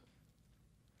these,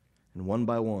 and one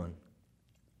by one,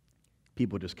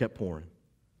 people just kept pouring,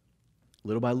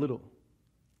 little by little.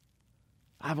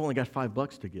 I've only got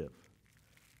 $5 to give.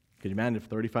 Can you imagine if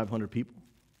 3,500 people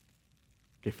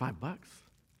gave $5?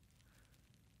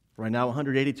 Right now,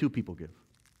 182 people give.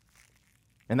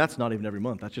 And that's not even every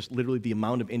month. That's just literally the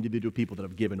amount of individual people that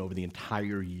have given over the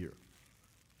entire year.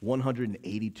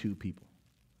 182 people.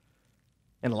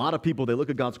 And a lot of people, they look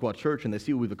at God Squad Church and they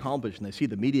see what we've accomplished and they see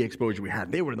the media exposure we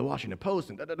had. They were in the Washington Post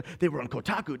and they were on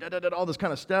Kotaku, all this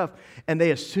kind of stuff. And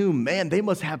they assume, man, they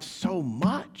must have so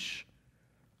much.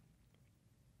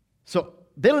 So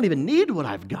they don't even need what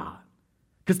I've got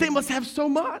because they must have so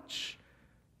much.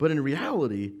 But in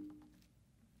reality,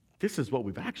 this is what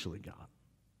we've actually got.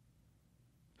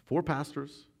 4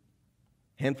 pastors,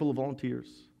 handful of volunteers,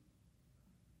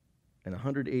 and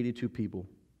 182 people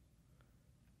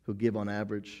who give on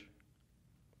average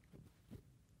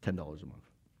 $10 a month.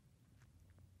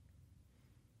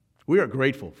 We are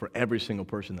grateful for every single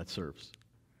person that serves.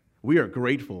 We are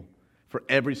grateful for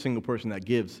every single person that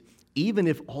gives, even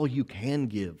if all you can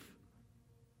give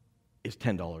is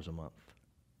 $10 a month.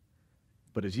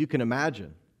 But as you can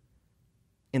imagine,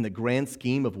 in the grand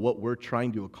scheme of what we're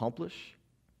trying to accomplish,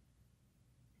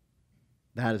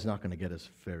 that is not going to get us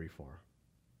very far.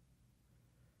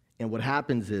 And what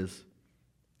happens is,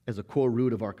 as a core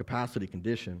root of our capacity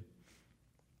condition,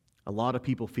 a lot of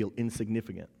people feel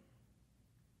insignificant.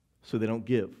 So they don't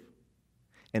give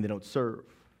and they don't serve.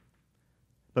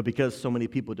 But because so many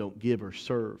people don't give or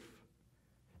serve,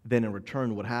 then in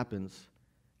return what happens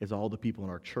is all the people in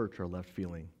our church are left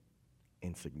feeling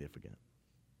insignificant.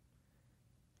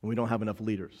 When we don't have enough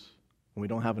leaders, when we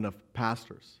don't have enough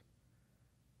pastors,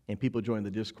 and people join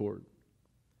the Discord,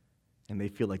 and they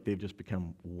feel like they've just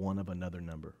become one of another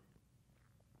number.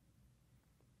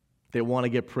 They want to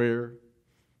get prayer.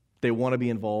 They want to be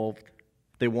involved.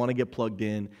 They want to get plugged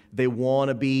in. They want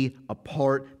to be a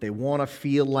part. They want to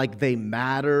feel like they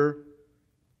matter.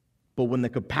 But when the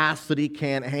capacity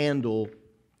can't handle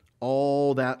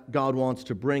all that God wants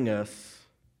to bring us,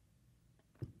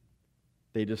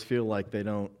 they just feel like they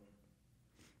don't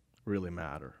really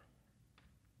matter.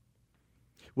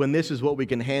 When this is what we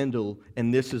can handle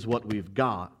and this is what we've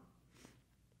got,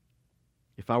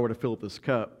 if I were to fill up this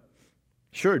cup,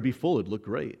 sure, it'd be full, it'd look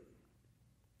great.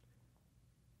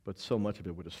 But so much of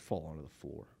it would just fall onto the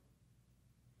floor.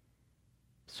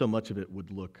 So much of it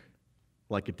would look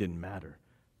like it didn't matter,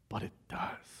 but it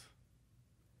does.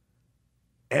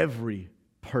 Every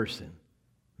person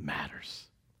matters.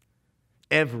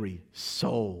 Every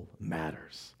soul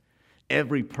matters.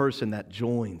 Every person that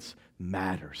joins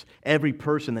matters. Every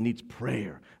person that needs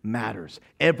prayer matters.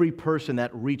 Every person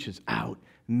that reaches out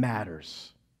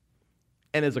matters.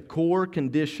 And as a core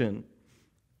condition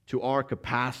to our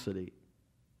capacity,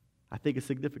 I think it's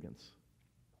significance.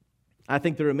 I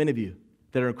think there are many of you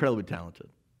that are incredibly talented.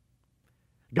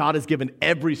 God has given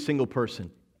every single person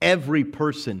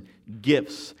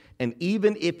gifts. And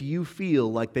even if you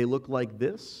feel like they look like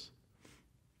this,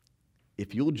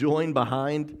 if you'll join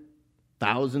behind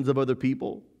thousands of other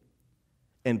people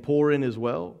and pour in as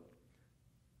well,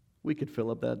 we could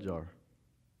fill up that jar.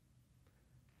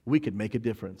 We could make a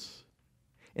difference.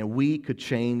 And we could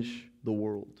change the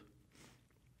world.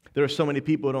 There are so many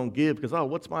people who don't give because,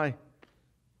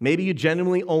 maybe you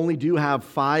genuinely only do have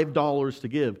 $5 to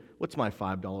give. What's my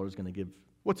 $5 going to give?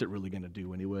 What's it really going to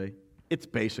do anyway? It's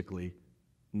basically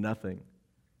nothing.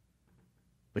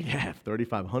 But yeah, if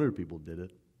 3,500 people did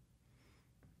it,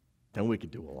 then we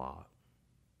could do a lot.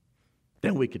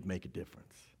 Then we could make a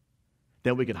difference.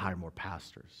 Then we could hire more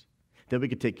pastors. Then we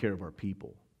could take care of our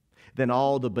people. Then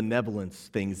all the benevolence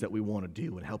things that we want to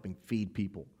do in helping feed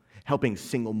people, helping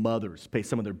single mothers pay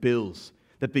some of their bills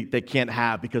that they can't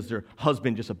have because their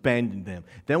husband just abandoned them.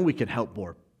 Then we could help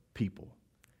more people.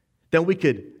 Then we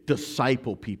could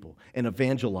disciple people and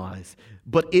evangelize.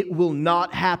 But it will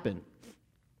not happen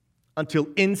until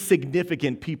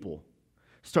insignificant people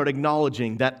start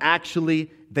acknowledging that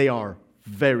actually they are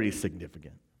very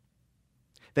significant.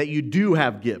 That you do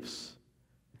have gifts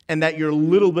and that your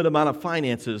little bit amount of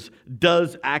finances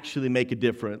does actually make a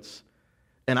difference.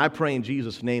 And I pray in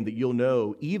Jesus' name that you'll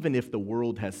know, even if the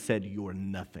world has said you're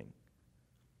nothing,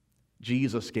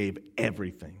 Jesus gave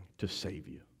everything to save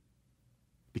you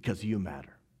because you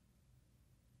matter.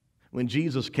 When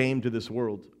Jesus came to this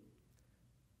world,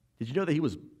 did you know that he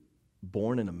was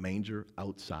born in a manger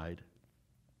outside?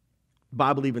 The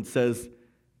Bible even says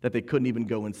that they couldn't even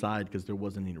go inside because there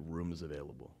wasn't any rooms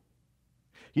available.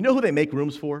 You know who they make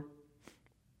rooms for?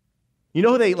 You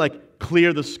know who they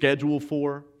clear the schedule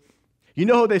for? You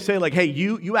know who they say hey,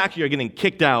 you actually are getting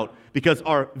kicked out because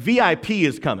our VIP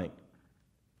is coming.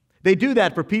 They do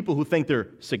that for people who think they're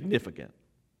significant.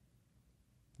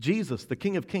 Jesus, the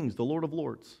King of Kings, the Lord of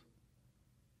Lords,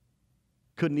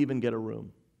 couldn't even get a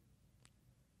room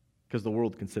because the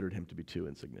world considered him to be too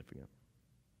insignificant.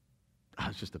 I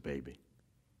was just a baby.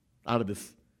 Out of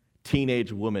this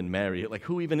teenage woman, Mary,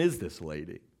 who even is this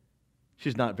lady?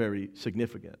 She's not very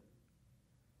significant.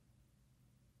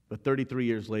 But 33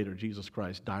 years later, Jesus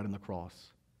Christ died on the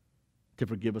cross to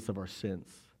forgive us of our sins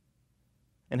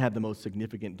and had the most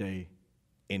significant day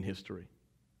in history.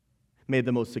 Made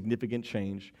the most significant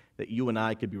change that you and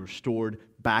I could be restored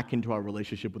back into our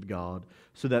relationship with God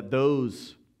so that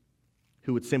those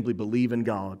who would simply believe in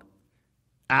God,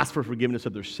 ask for forgiveness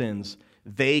of their sins,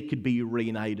 they could be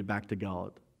reunited back to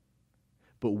God.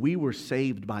 But we were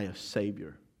saved by a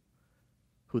Savior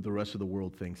who the rest of the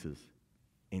world thinks is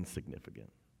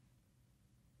insignificant.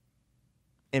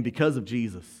 And because of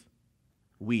Jesus,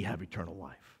 we have eternal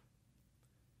life.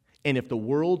 And if the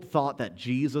world thought that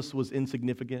Jesus was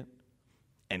insignificant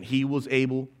and he was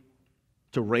able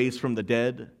to raise from the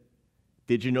dead,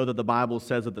 did you know that the Bible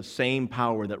says that the same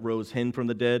power that rose him from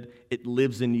the dead, it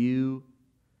lives in you?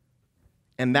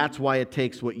 And that's why it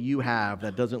takes what you have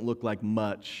that doesn't look like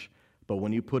much, but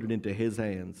when you put it into his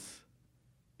hands,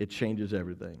 it changes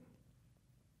everything.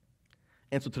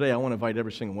 And so today I want to invite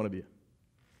every single one of you,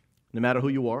 no matter who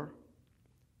you are,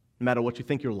 no matter what you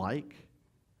think you're like,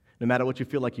 no matter what you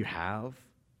feel like you have,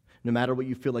 no matter what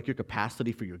you feel like your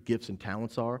capacity for your gifts and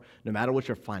talents are, no matter what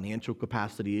your financial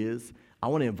capacity is, I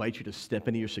want to invite you to step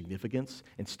into your significance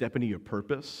and step into your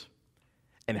purpose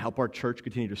and help our church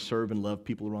continue to serve and love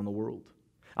people around the world.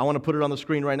 I want to put it on the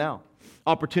screen right now.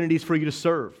 Opportunities for you to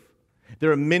serve.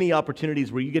 There are many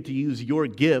opportunities where you get to use your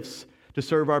gifts to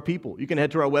serve our people. You can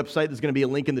head to our website. There's going to be a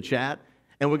link in the chat,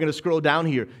 and we're going to scroll down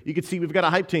here. You can see we've got a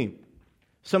hype team.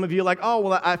 Some of you are like, oh,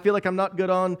 well, I feel like I'm not good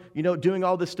on, doing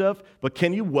all this stuff. But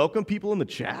can you welcome people in the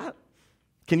chat?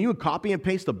 Can you copy and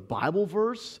paste a Bible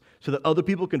verse so that other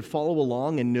people can follow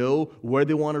along and know where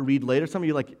they want to read later? Some of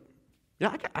you are like,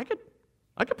 yeah, I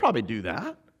could probably do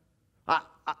that.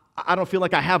 I don't feel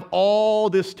like I have all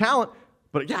this talent,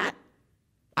 but yeah,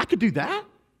 I could do that.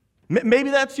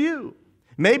 Maybe that's you.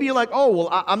 Maybe you're like, oh, well,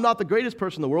 I'm not the greatest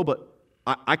person in the world, but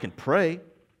I can pray.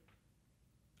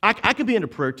 I can be in a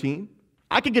prayer team.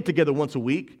 I could get together once a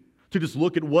week to just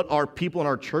look at what our people in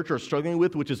our church are struggling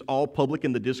with, which is all public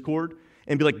in the Discord,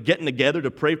 and be like getting together to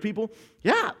pray for people.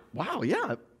 Yeah, wow,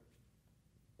 yeah.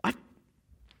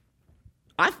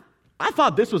 I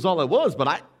thought this was all it was,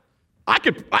 but I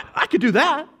could do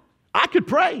that. I could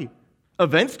pray.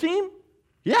 Events team?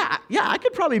 Yeah, I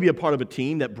could probably be a part of a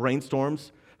team that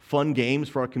brainstorms fun games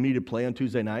for our community to play on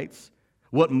Tuesday nights.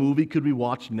 What movie could we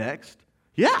watch next?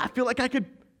 Yeah, I feel like I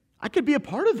could be a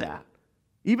part of that.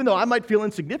 Even though I might feel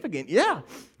insignificant, yeah,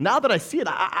 now that I see it,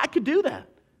 I could do that.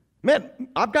 Man,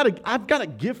 I've got a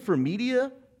gift for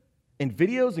media and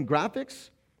videos and graphics.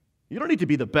 You don't need to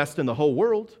be the best in the whole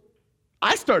world.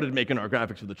 I started making our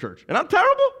graphics for the church, and I'm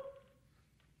terrible.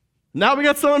 Now we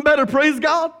got someone better, praise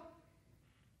God.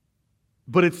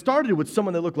 But it started with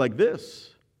someone that looked like this.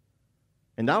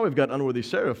 And now we've got Unworthy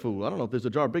Seraph, who I don't know if there's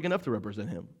a jar big enough to represent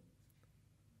him.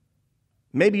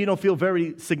 Maybe you don't feel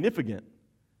very significant,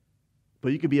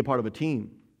 but you can be a part of a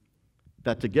team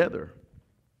that together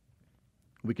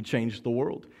we can change the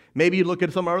world. Maybe you look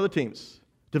at some of our other teams,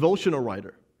 devotional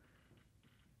writer.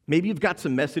 Maybe you've got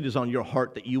some messages on your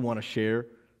heart that you want to share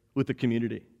with the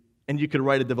community, and you could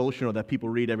write a devotional that people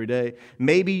read every day.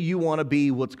 Maybe you want to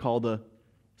be what's called a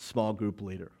small group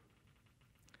leader.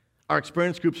 Our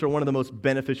experience groups are one of the most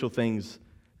beneficial things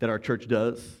that our church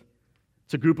does.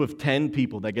 It's a group of 10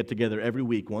 people that get together every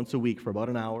week, once a week for about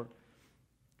an hour.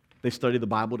 They study the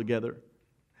Bible together.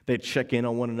 They check in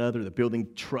on one another. They're building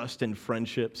trust and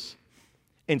friendships.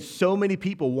 And so many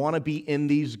people want to be in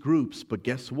these groups, but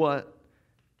guess what?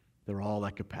 They're all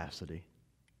at capacity.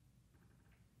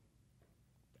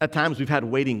 At times, we've had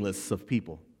waiting lists of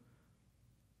people.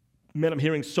 Man, I'm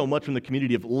hearing so much from the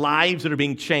community of lives that are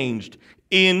being changed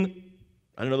in,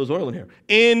 I don't know, there's oil in here,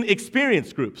 in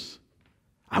experience groups.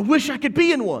 I wish I could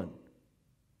be in one,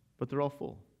 but they're all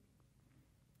full.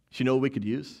 Do you know what we could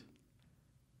use?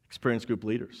 Experience group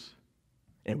leaders.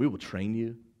 And we will train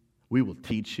you. We will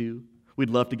teach you. We'd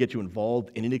love to get you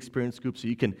involved in an experience group so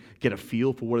you can get a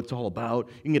feel for what it's all about.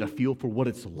 You can get a feel for what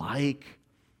it's like.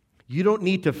 You don't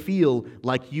need to feel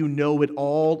like you know it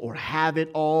all or have it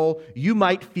all. You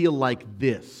might feel like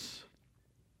this.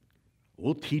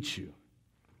 We'll teach you.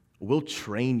 We'll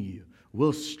train you.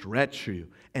 We'll stretch you.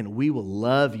 And we will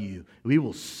love you. We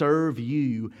will serve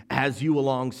you as you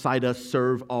alongside us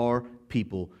serve our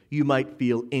people. You might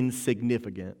feel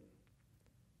insignificant.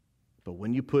 But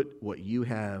when you put what you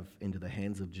have into the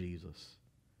hands of Jesus,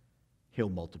 He'll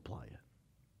multiply it.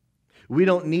 We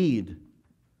don't need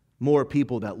more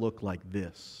people that look like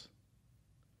this.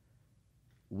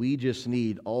 We just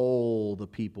need all the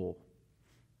people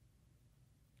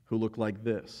who look like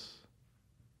this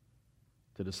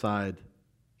to decide,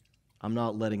 I'm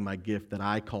not letting my gift that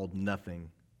I called nothing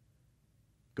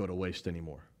go to waste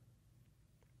anymore.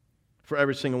 For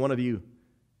every single one of you,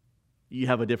 you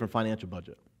have a different financial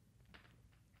budget.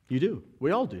 You do.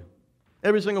 We all do.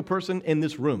 Every single person in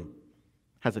this room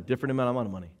has a different amount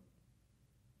of money.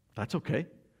 That's okay.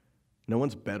 No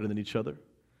one's better than each other.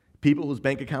 People whose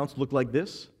bank accounts look like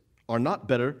this are not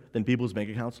better than people whose bank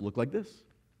accounts look like this.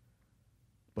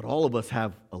 But all of us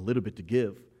have a little bit to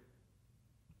give.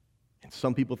 And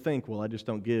some people think, well, I just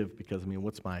don't give because,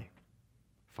 what's my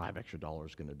 $5 extra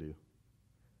is going to do?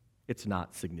 It's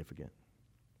not significant.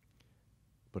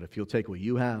 But if you'll take what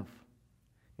you have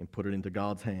and put it into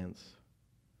God's hands,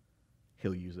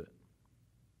 He'll use it.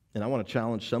 And I want to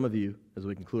challenge some of you as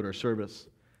we conclude our service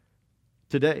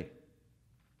today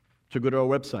to go to our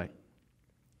website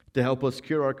to help us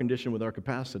cure our condition with our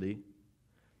capacity,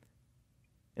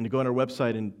 and to go on our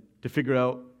website and to figure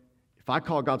out, if I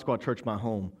call God Squad Church my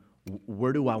home,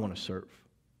 where do I want to serve?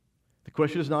 The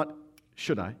question is not,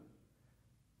 should I?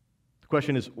 The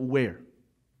question is, where?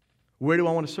 Where do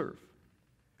I want to serve?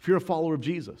 If you're a follower of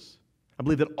Jesus, I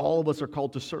believe that all of us are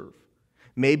called to serve.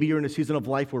 Maybe you're in a season of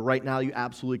life where right now you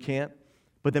absolutely can't,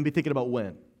 but then be thinking about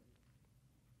when.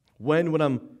 When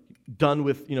I'm done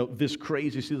with, this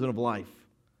crazy season of life,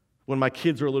 when my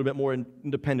kids are a little bit more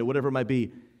independent, whatever it might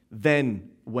be, then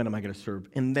when am I going to serve?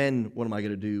 And then what am I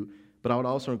going to do? But I would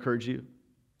also encourage you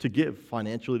to give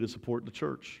financially to support the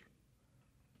church.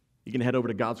 You can head over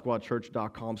to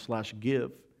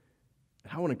godsquadchurch.com/give.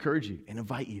 And I want to encourage you and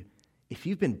invite you, if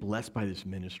you've been blessed by this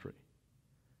ministry,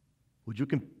 would you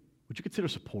consider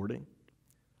supporting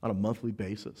on a monthly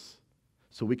basis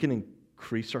so we can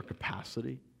increase our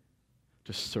capacity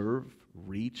to serve,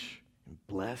 reach, and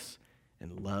bless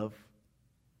and love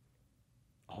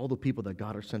all the people that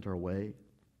God has sent our way?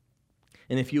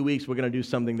 In a few weeks, we're going to do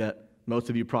something that most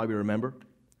of you probably remember.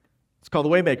 It's called the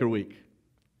Waymaker Week.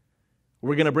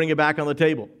 We're going to bring it back on the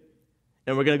table,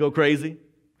 and we're going to go crazy.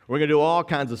 We're going to do all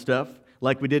kinds of stuff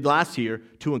like we did last year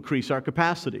to increase our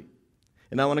capacity.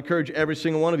 And I want to encourage every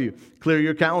single one of you, clear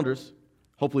your calendars.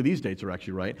 Hopefully these dates are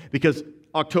actually right, because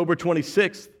October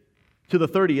 26th to the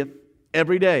 30th,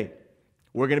 every day,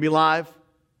 we're going to be live,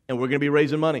 and we're going to be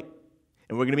raising money,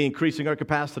 and we're going to be increasing our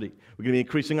capacity. We're going to be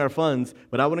increasing our funds,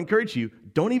 but I would encourage you,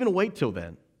 don't even wait till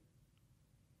then.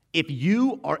 If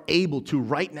you are able to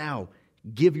right now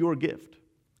give your gift,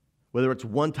 whether it's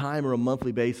one time or a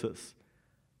monthly basis,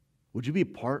 would you be a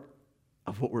part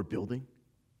of what we're building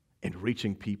and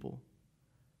reaching people?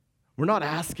 We're not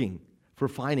asking for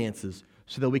finances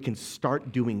so that we can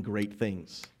start doing great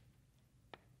things.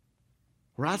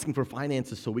 We're asking for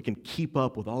finances so we can keep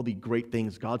up with all the great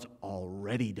things God's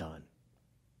already done.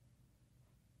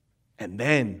 And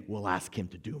then we'll ask Him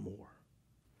to do more.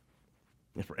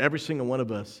 And for every single one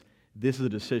of us, this is a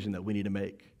decision that we need to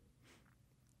make.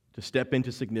 To step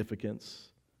into significance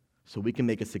so we can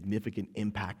make a significant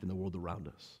impact in the world around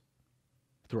us.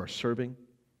 Through our serving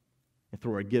and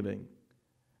through our giving.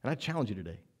 And I challenge you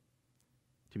today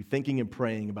to be thinking and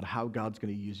praying about how God's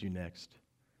going to use you next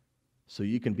so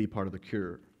you can be part of the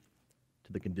cure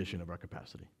to the condition of our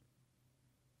capacity.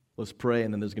 Let's pray,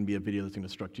 and then there's going to be a video that's going to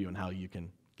instruct you on how you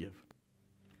can give.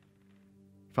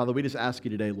 Father, we just ask you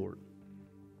today, Lord,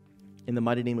 in the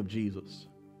mighty name of Jesus,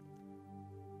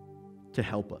 to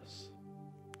help us.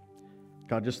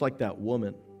 God, just like that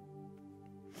woman,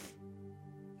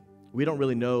 we don't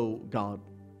really know, God,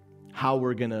 how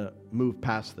we're going to move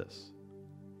past this.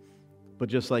 But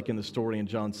just like in the story in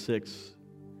John 6,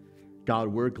 God,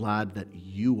 we're glad that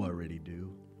you already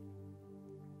do.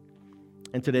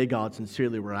 And today, God,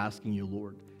 sincerely, we're asking you,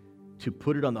 Lord, to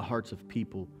put it on the hearts of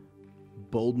people,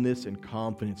 boldness and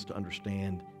confidence to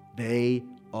understand they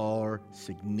are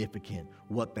significant.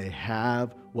 What they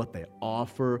have, what they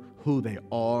offer, who they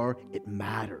are, it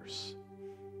matters.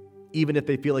 Even if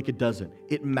they feel like it doesn't,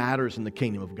 it matters in the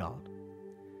kingdom of God.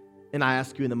 And I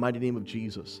ask you in the mighty name of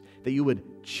Jesus that you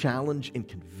would challenge and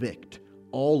convict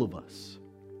all of us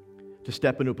to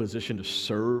step into a position to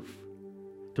serve,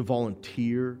 to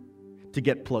volunteer, to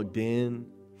get plugged in,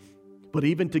 but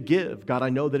even to give. God, I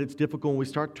know that it's difficult when we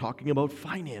start talking about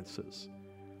finances.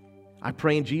 I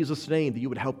pray in Jesus' name that you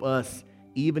would help us,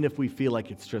 even if we feel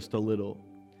like it's just a little.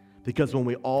 Because when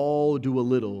we all do a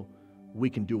little, we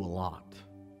can do a lot.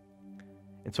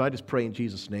 And so I just pray in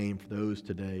Jesus' name for those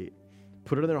today.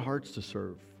 Put it in their hearts to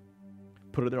serve.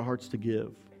 Put it in their hearts to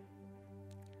give.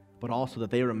 But also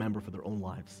that they remember for their own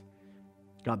lives,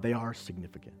 God, they are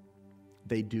significant.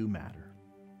 They do matter.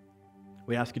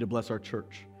 We ask you to bless our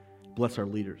church, bless our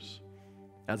leaders.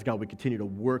 As God, we continue to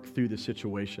work through this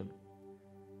situation.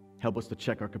 Help us to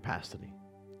check our capacity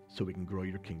so we can grow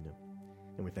your kingdom.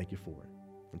 And we thank you for it.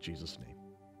 In Jesus' name,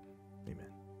 amen.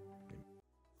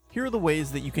 Here are the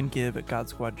ways that you can give at God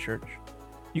Squad Church.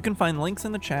 You can find links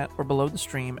in the chat or below the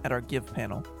stream at our Give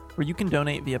panel, where you can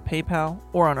donate via PayPal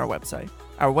or on our website.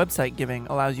 Our website giving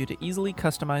allows you to easily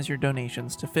customize your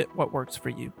donations to fit what works for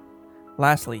you.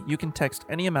 Lastly, you can text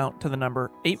any amount to the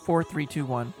number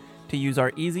 84321 to use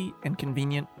our easy and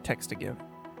convenient text-to-give.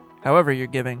 However you're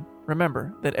giving,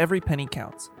 remember that every penny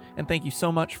counts, and thank you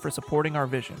so much for supporting our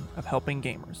vision of helping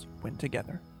gamers win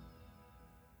together.